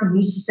Kaplan,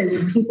 used to say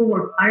when people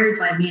were fired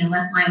by me and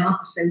left my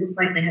office, they looked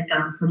like they had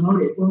gotten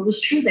promoted. Well, it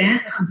was true. They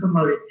had gotten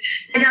promoted.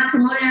 They got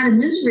promoted out of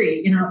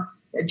misery,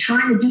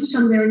 trying to do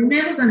something they're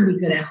never going to be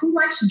good at. Who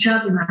likes a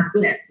job they're not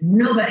good at?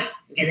 Nobody.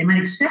 Okay, they might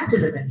accept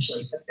it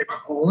eventually, but they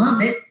don't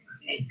love it.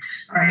 Okay.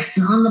 All right.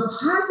 And on the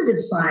positive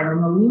side,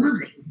 on the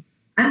loving,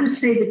 I would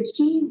say the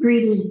key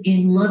ingredient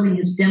in loving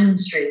is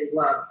demonstrated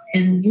love.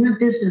 And in a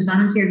business, I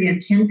don't care if you have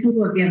 10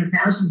 people or if you have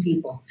 1,000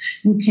 people,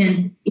 you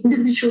can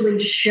individually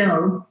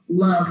show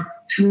love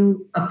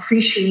through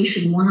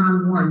appreciation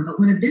one-on-one. But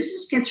when a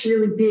business gets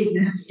really big,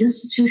 you have to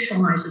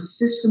institutionalize a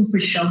system for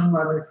showing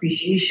love and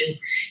appreciation.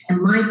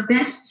 And my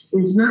best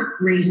is not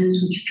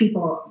raises, which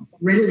people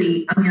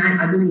readily,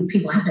 I believe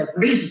people have to have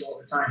raises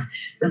all the time.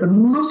 But the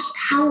most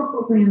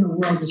powerful thing in the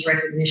world is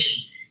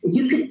recognition. If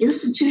you can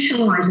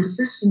institutionalize a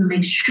system to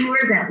make sure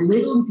that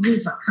little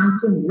deeds are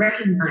constantly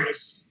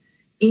recognized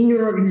in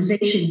your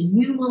organization,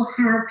 you will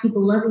have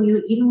people loving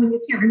you even when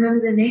you can't remember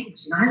their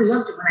names. And I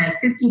loved it when I had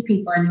 50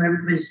 people. I knew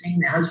everybody's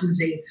name, their husband's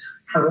name,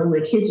 how old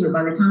their kids were.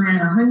 By the time I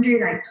had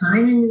 100, I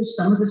kind of knew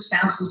some of the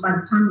spouses. By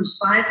the time it was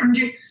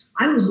 500,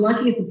 I was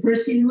lucky if the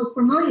person didn't look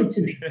familiar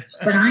to me.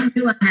 But I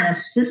knew I had a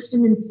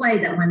system in play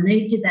that when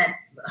they did that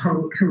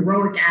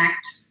heroic act,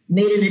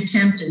 made an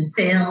attempt and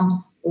failed,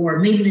 or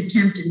made an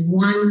attempt and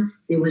won,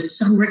 there was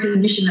some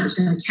recognition that was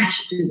going to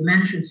catch it through the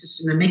management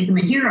system and make them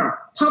a hero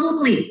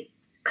publicly.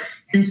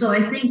 And so I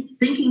think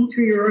thinking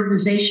through your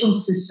organizational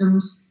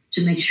systems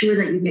to make sure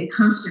that you get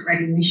constant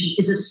recognition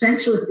is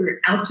essential if you're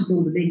out to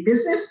build a big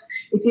business.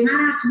 If you're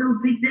not out to build a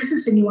big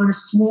business and you want a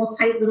small,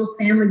 tight little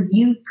family,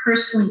 you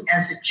personally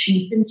as a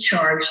chief in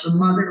charge, the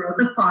mother or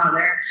the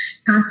father,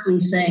 constantly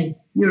saying,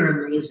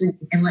 you're amazing.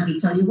 And let me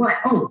tell you why.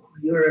 Oh,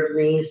 you're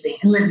amazing.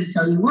 And let me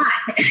tell you why.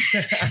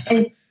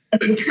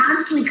 And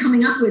constantly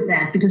coming up with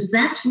that, because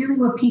that's really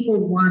what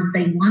people want.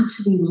 They want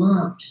to be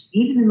loved,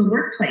 even in the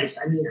workplace.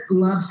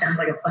 Love sounds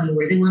like a funny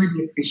word. They want to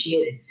be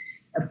appreciated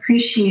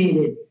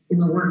in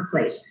the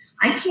workplace.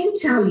 I can't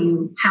tell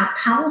you how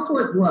powerful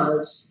it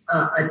was,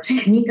 a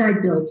technique I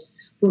built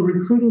were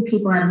recruiting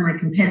people out of my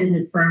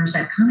competitive firms.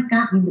 That kind of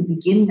got me the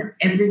beginning of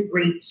every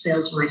great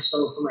salesman I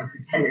spoke for my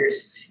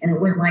competitors. And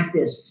it went like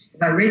this.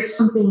 If I read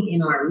something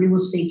in our real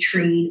estate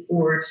trade,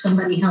 or if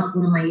somebody helped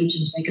one of my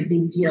agents make a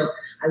big deal,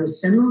 I would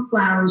send them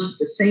flowers with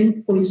the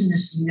same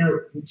poisonous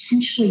note,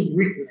 intentionally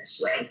written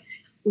this way,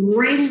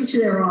 right into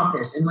their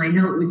office. And my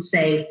note would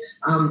say,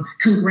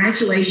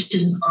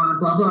 congratulations on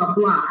blah, blah,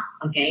 blah.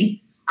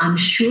 Okay. I'm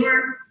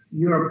sure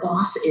your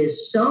boss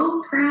is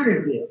so proud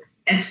of you.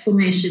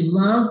 Exclamation,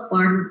 love,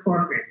 Barbara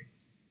Corcoran.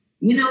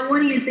 You know, what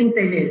do you think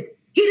they did?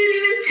 He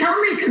didn't even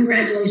tell me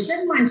congratulations.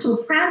 Never mind,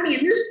 so proud of me.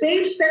 And this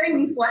babe's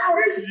sending me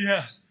flowers.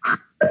 Yeah.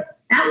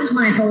 That was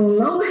my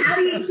hello, how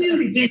do you do,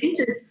 to get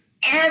into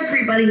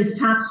everybody's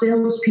top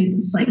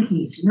salespeople's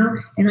psyches, you know?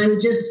 And I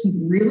would just keep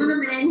reeling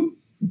them in,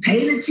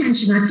 paying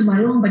attention, not to my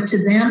own, but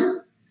to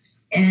them.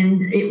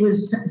 And it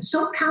was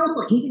so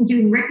powerful, even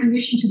giving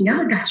recognition to the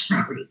other guy's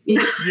property. You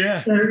know?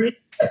 Yeah.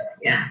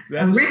 Yeah.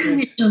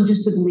 Recognition, I'm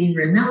just a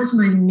believer. And that was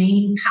my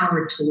main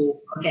power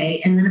tool.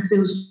 Okay. And then if there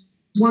was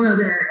one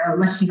other,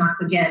 lest we not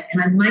forget,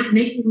 and I might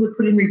make them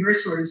put in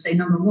reverse order and say,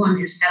 number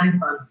one is having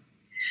fun.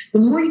 The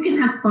more you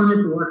can have fun at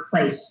the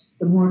workplace,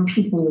 the more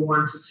people will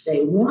want to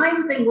stay. Why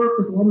do they work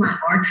with all my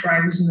arch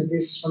rivals in the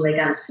business when they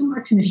got a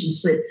similar commission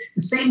split,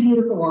 the same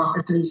beautiful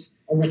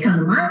offices, and they come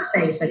to my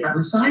place? I got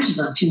massages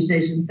on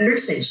Tuesdays and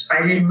Thursdays,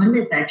 Friday and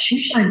Mondays, that shoe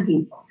shine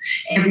people.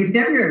 Every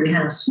February, we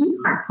had a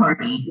sweetheart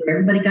party where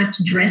everybody got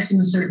to dress in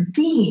a certain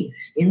theme.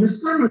 In the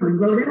summer, we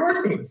rode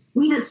elephants.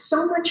 We had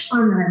so much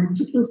fun that I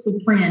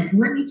meticulously planned. And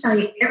let me tell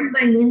you,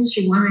 everybody in the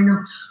industry wanted to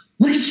know,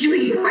 what did you do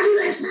at your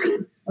party last night?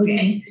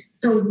 Okay.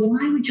 So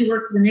why would you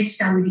work for the next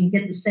guy where you can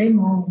get the same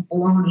old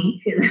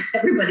baloney that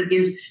everybody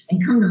gives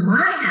and come to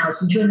my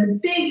house and join a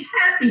big,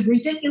 happy,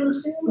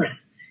 ridiculous family?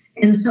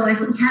 And so I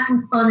think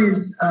having fun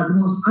is the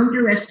most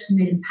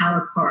underestimated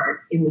power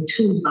card in the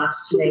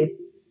toolbox today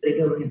for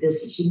building a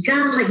business. You've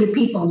got to let your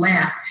people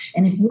laugh.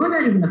 And if you're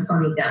not even a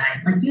funny guy,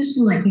 like you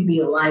seem like you'd be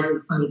a lively,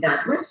 funny guy.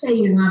 Let's say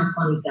you're not a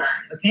funny guy,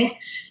 okay?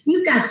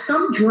 You've got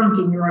some drunk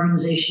in your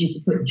organization you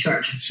can put in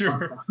charge of.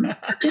 Sure.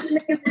 Just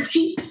make him a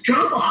chief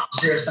drunk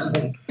officer or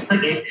something.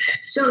 Okay.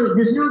 So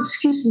there's no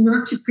excuse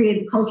not to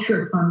create a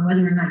culture of fun,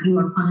 whether or not you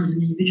are fun as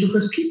an individual,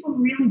 because people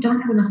really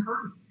don't have enough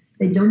fun.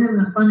 They don't have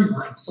enough fun in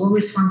life. It's all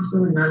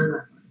responsibility, not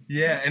enough fun.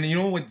 Yeah, and you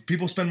know what?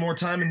 People spend more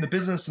time in the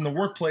business and the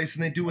workplace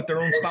than they do with their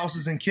own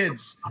spouses and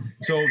kids.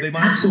 So they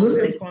might as well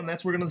have fun.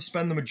 That's where they're going to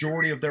spend the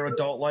majority of their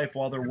adult life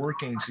while they're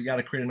working. So you got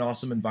to create an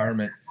awesome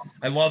environment.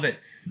 I love it.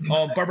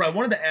 Barbara, I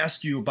wanted to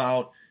ask you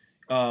about,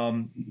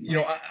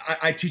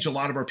 I teach a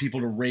lot of our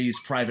people to raise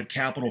private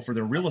capital for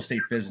their real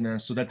estate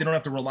business so that they don't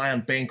have to rely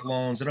on bank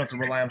loans. They don't have to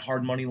rely on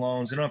hard money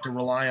loans. They don't have to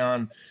rely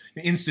on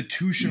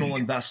institutional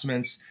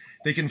investments.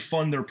 They can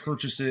fund their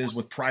purchases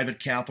with private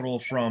capital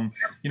from,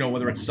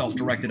 whether it's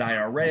self-directed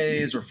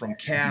IRAs or from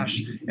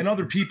cash and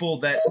other people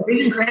that... Or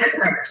even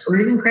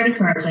credit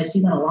cards. I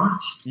see that a lot.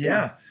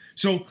 Yeah.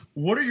 So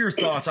what are your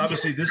thoughts?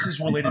 Obviously, this is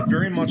related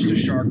very much to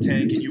Shark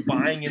Tank and you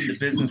buying into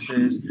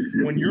businesses.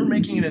 When you're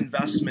making an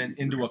investment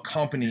into a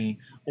company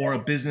or a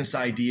business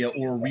idea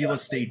or a real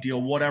estate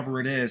deal,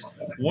 whatever it is,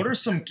 what are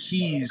some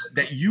keys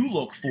that you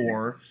look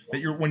for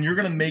that when you're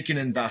going to make an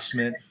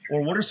investment,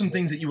 or what are some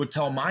things that you would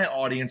tell my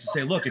audience to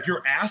say, look, if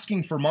you're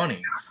asking for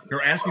money,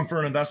 you're asking for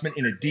an investment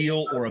in a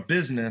deal or a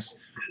business,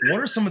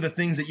 what are some of the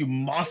things that you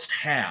must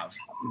have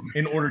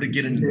in order to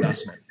get an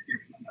investment?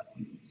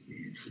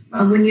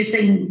 When you're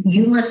saying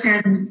you must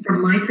have,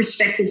 from my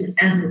perspective,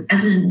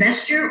 as an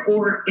investor,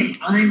 or if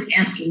I'm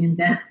asking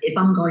if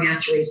I'm going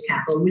out to raise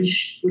capital,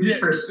 which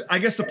first? I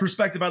guess the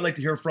perspective I'd like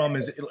to hear from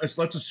is,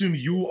 let's assume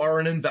you are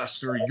an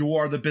investor, you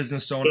are the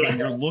business owner, and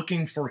you're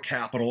looking for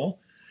capital,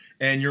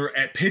 and you're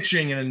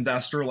pitching an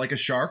investor like a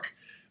shark.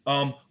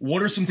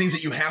 What are some things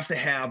that you have to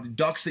have,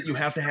 ducks that you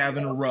have to have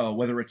in a row,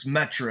 whether it's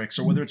metrics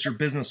or whether it's your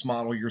business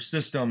model, your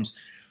systems?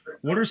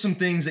 What are some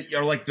things that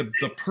are like the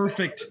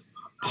perfect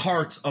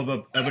parts of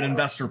an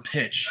investor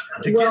pitch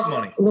to get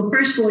money? Well,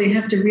 first of all, you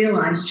have to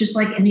realize, just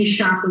like any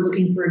shopper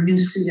looking for a new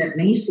suit at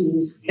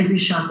Macy's, every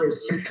shopper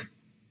is different,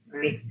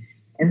 right?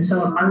 And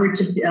so if I were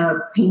to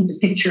paint the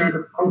picture of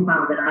the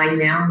profile that I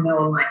now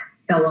know my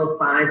fellow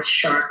 5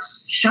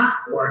 sharks shop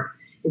for,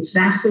 it's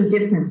vastly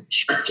different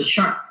shark to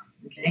shark,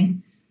 okay?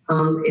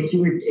 If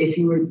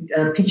you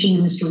were pitching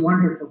Mr.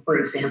 Wonderful, for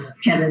example,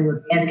 Kevin,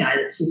 the bad guy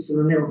that sits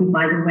in the middle, who,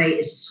 by the way,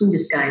 is the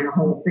sweetest guy in the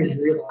whole thing in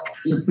real life.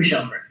 He's a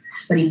pushover,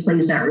 but he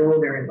plays that role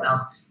very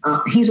well.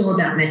 He's all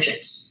about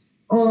metrics,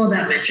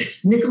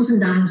 Nickels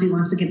and dimes, he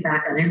wants to get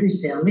back on every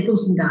sale.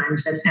 Nickels and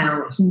dimes, that's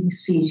how he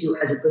sees you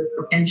as a good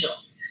potential.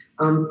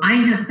 I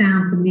have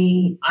found, for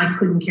me, I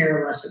couldn't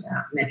care less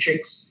about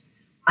metrics.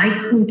 I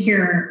couldn't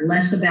care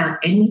less about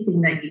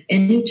anything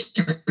any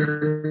term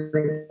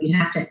that you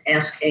have to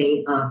ask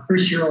a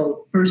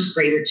first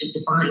grader to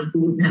define,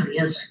 who wouldn't have the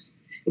answer.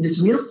 If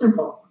it's real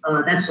simple,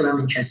 that's what I'm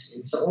interested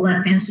in. So all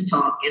that fancy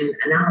talk and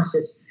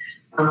analysis,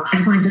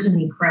 I find doesn't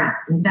mean crap.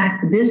 In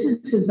fact, the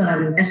businesses that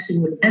I've invested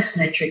in with best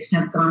metrics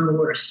have gone the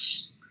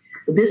worst.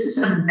 The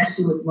business I'm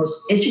investing with the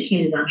most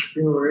educated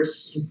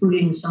entrepreneurs,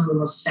 including some of the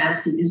most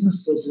statusy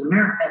business schools in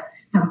America,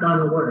 have gone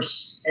the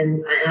worst.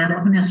 And I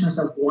often ask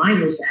myself, why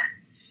is that?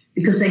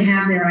 Because they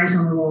have their eyes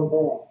on the wrong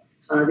ball.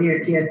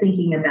 They're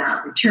thinking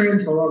about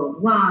return, blah, blah,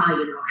 blah,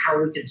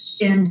 how we can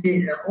spend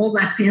it, all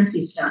that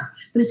fancy stuff.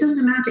 But it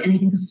doesn't amount to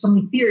anything because it's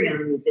only theory on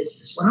a new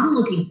business. What I'm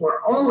looking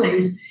for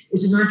always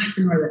is an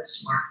entrepreneur that's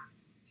smart.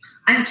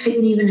 I've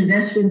taken even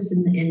investments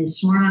in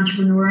smart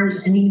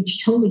entrepreneurs and even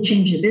totally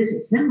changed the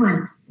business. Never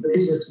mind the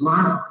business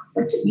model,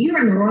 but you're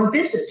in the wrong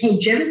business. Hey,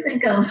 do you ever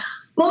think of,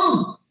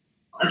 boom,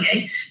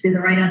 okay, they're the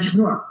right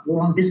entrepreneur,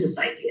 wrong business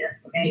idea.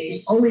 Okay,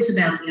 it's always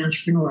about the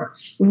entrepreneur.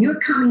 When you're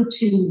coming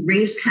to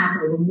raise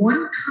capital, the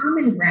one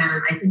common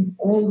ground I think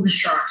all of the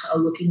sharks are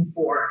looking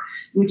for,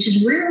 which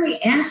is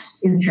rarely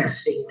asked,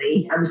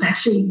 interestingly, I was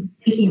actually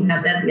thinking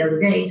about that the other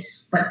day,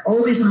 but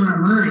always on our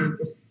mind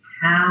is,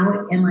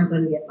 how am I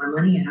going to get my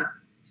money out?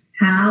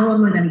 How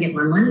am I going to get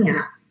my money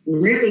out?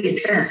 Rarely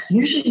addressed.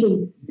 Usually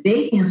the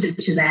big answer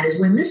to that is,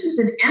 when this is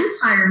an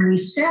empire and we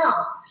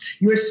sell,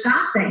 your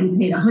stock that you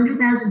paid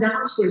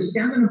 $100,000 for is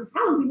now going to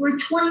probably be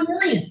worth $20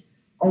 million.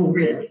 Oh,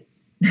 really?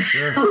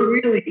 Sure. Oh,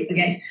 really?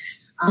 Okay.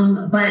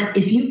 But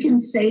if you can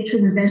say to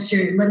an investor,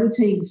 let me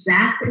tell you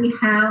exactly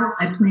how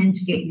I plan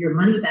to get your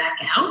money back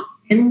out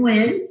and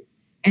when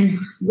and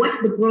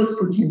what the growth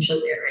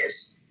potential there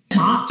is.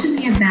 Talk to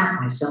me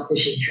about my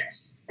selfish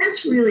interests.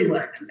 That's really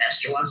what an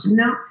investor wants to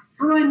know.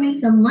 How do I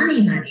make the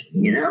money,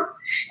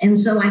 And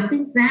so I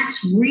think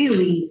that's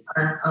really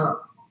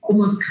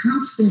almost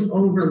constantly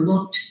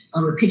overlooked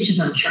on the pitches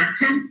on Shark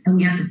Tank, and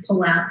we have to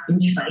pull out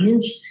inch by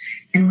inch.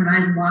 And when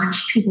I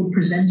watch people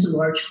present to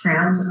large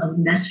crowds of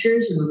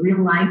investors in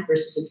real life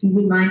versus a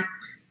TV life,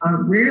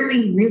 are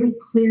rarely really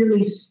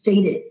clearly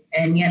stated.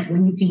 And yet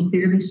when you can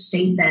clearly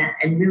state that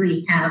and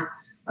really have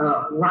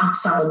rock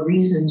solid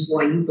reasons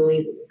why you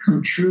believe it will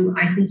come true,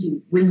 I think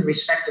you win the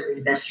respect of the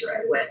investor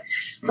right away.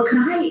 But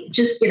can I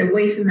just get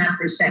away from that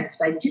for a second?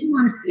 Because I did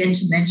want to forget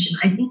to mention,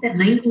 I think that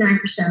 99%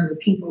 of the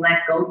people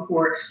that go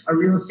for a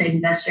real estate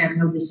investor have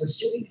no business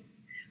doing it.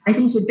 I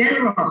think you're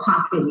better off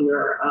hawking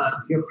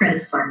your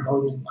credit card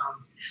volume loan.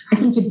 I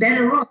think you're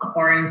better off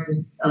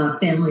borrowing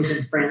families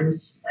and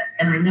friends.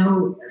 And I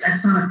know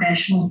that's not a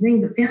fashionable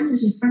thing, but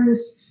families and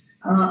friends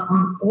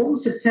on all the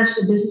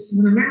successful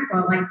businesses in America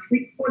are like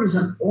 3/4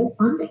 of all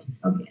funding.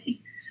 Okay.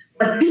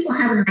 But people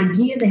have an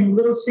idea, they have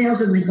little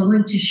sales, and they're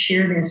going to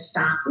share their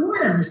stock.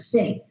 What a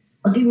mistake.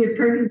 I'll give you a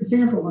perfect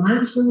example. When I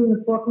was building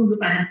the Corcoran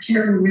Group, I had a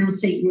terrible real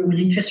estate year when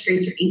interest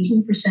rates were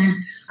 18%.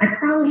 I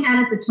probably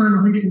had at the time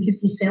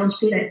 150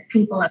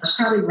 salespeople. I was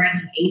probably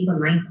ranking 8th or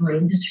 9th in my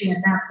industry at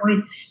that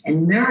point.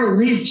 And Merrill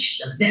Lynch,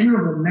 the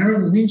venerable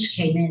Merrill Lynch,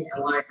 came in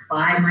and wanted to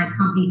buy my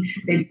company.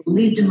 They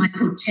believed in my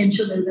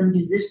potential. They were going to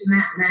do this and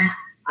that and that.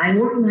 I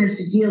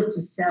organized a deal to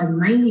sell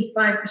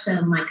 95%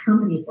 of my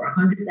company for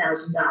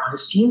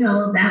 $100,000. Do you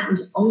know that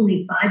was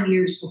only 5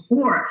 years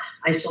before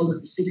I sold it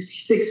for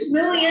 $66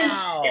 million?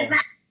 Wow.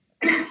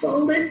 And I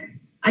sold it.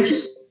 I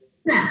just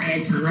that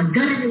bad time. I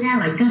gutted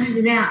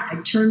it out.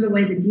 I turned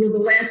away the deal the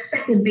last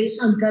second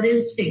based on gut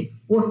instinct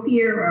or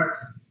fear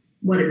or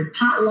whatever,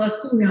 potluck,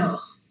 who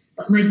knows.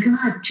 But my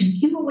God, to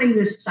give away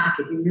your stock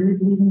if you really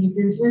believe in your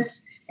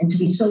business and to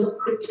be so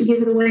quick to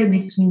give it away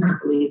makes me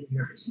not believe in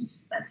your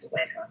business. That's the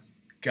way it goes.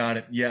 Got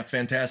it. Yeah,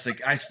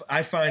 fantastic.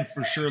 I find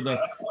for sure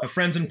the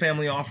friends and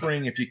family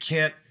offering, if you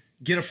can't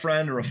get a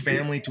friend or a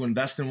family to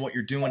invest in what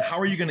you're doing, how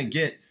are you going to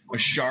get a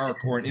shark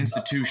or an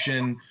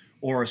institution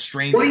or a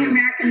stranger? Or your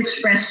American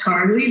Express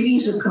card or your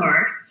Visa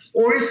card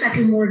or a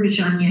second mortgage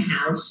on your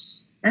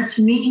house. That's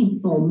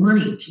meaningful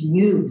money to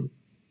you.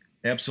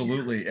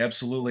 Absolutely.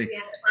 Absolutely. We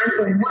have time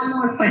for one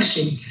more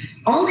question.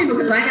 Only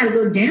because I got to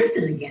go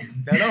dancing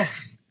again. I know.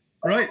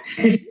 Right.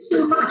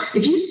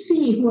 If you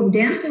see who I'm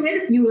dancing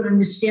with, you would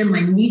understand my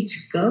need to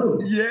go.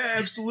 Yeah,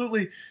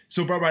 absolutely.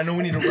 So, Barbara, I know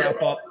we need to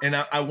wrap up, and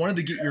I wanted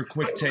to get your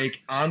quick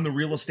take on the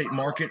real estate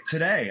market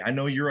today. I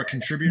know you're a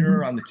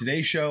contributor on the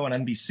Today Show on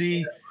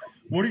NBC.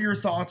 What are your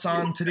thoughts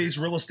on today's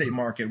real estate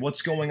market?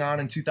 What's going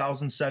on in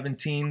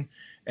 2017,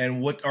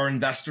 and what are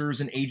investors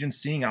and agents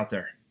seeing out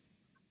there?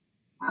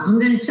 I'm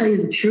going to tell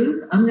you the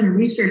truth. I'm going to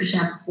research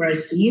that before I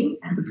see you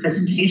at the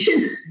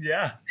presentation.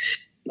 Yeah.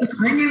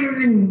 I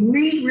never even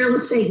read real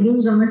estate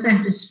news unless I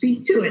have to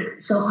speak to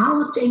it. So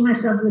I'll update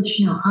myself, let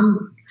you know.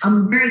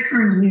 I'm very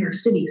current in New York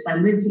City because I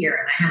live here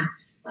and I have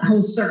a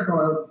whole circle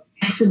of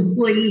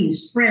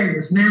ex-employees,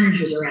 friends,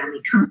 managers around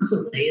me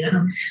constantly,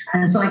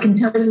 And so I can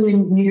tell you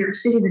in New York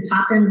City, the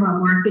top end of our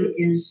market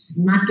is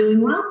not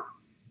doing well.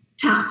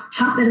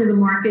 Top end of the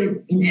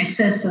market in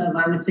excess of,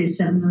 I would say,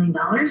 $7 million.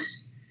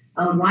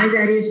 Why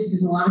that is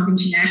there's a lot of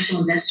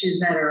international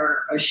investors that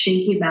are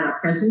shaky about our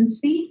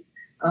presidency.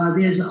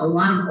 There's a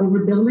lot of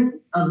overbuilding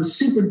of the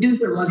super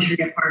duper luxury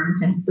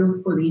apartments that are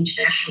built for the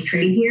international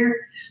trade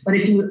here. But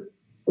if you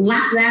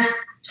lap that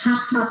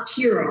top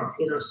tier off,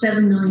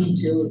 $7 million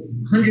to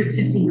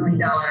 $150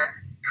 million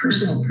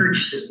personal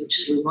purchases, which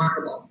is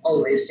remarkable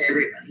always to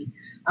everybody.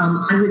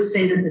 I would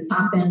say that the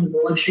top end of the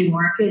luxury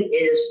market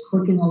is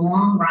clicking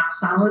along, rock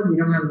solid. We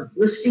don't have enough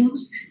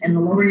listings. And the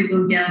lower you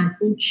go down the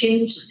food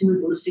chain, the fewer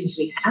the listings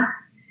we have.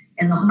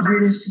 And the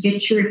harder it is to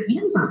get your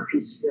hands on a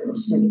piece of real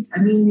estate. I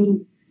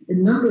mean, the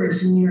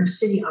numbers in New York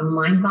City are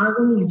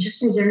mind-boggling. And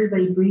just as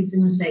everybody breathes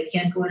in and say,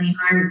 can't go any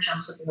higher, it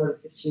jumps up another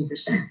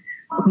 15%.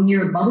 When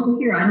you're a bubble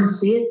here, I don't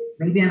see it.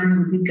 Maybe I don't have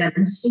a good gut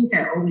instinct.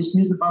 I always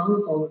knew the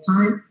bubbles all the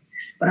time.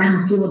 But I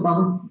don't feel a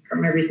bubble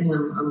from everything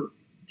I'm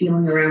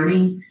feeling around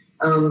me.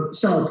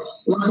 So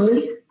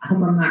luckily, I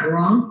hope I'm not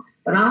wrong,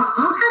 but I'll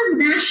have a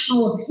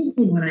national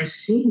opinion when I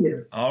see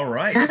you. All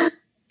right. A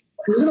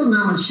little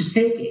knowledge to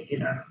take it, you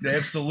know.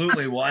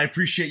 Absolutely. Well, I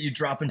appreciate you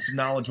dropping some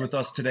knowledge with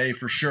us today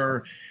for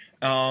sure.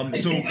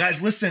 So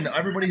guys, listen,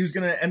 everybody who's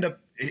going to end up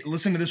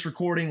listening to this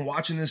recording,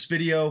 watching this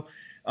video,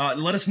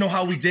 let us know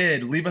how we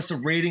did. Leave us a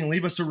rating,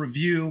 leave us a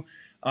review,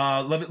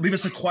 leave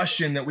us a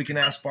question that we can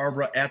ask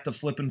Barbara at the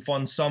Flip and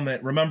Fun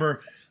Summit.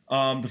 Remember,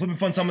 the Flip and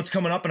Fun Summit's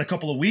coming up in a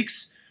couple of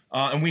weeks.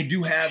 And we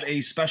do have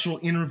a special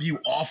interview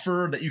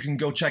offer that you can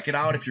go check it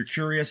out if you're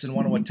curious and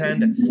want to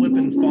attend at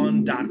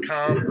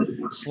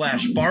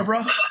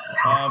flipandfun.com/Barbara.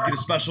 Get a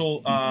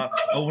special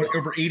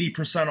over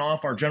 80%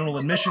 off our general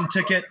admission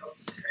ticket.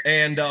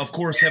 And, of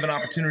course, have an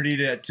opportunity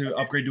to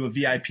upgrade to a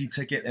VIP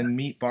ticket and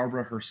meet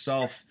Barbara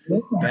herself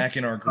back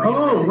in our green room.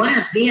 Oh,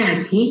 wow,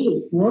 VIP.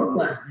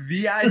 Whoa.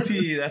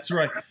 VIP, that's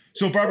right.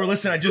 So, Barbara,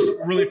 listen, I just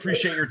really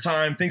appreciate your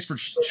time. Thanks for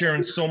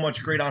sharing so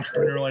much great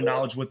entrepreneurial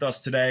knowledge with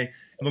us today.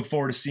 I look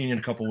forward to seeing you in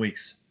a couple of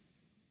weeks.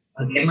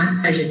 Okay,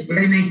 my pleasure.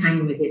 Very nice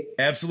hanging with you.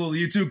 Absolutely.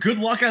 You too. Good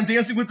luck on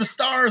Dancing with the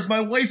Stars.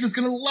 My wife is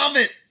going to love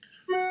it.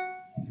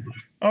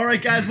 All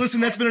right, guys,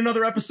 listen, that's been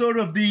another episode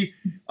of the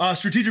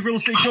Strategic Real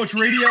Estate Coach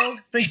Radio.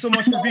 Thanks so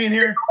much for being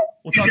here.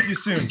 We'll talk to you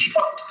soon.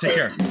 Take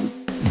care.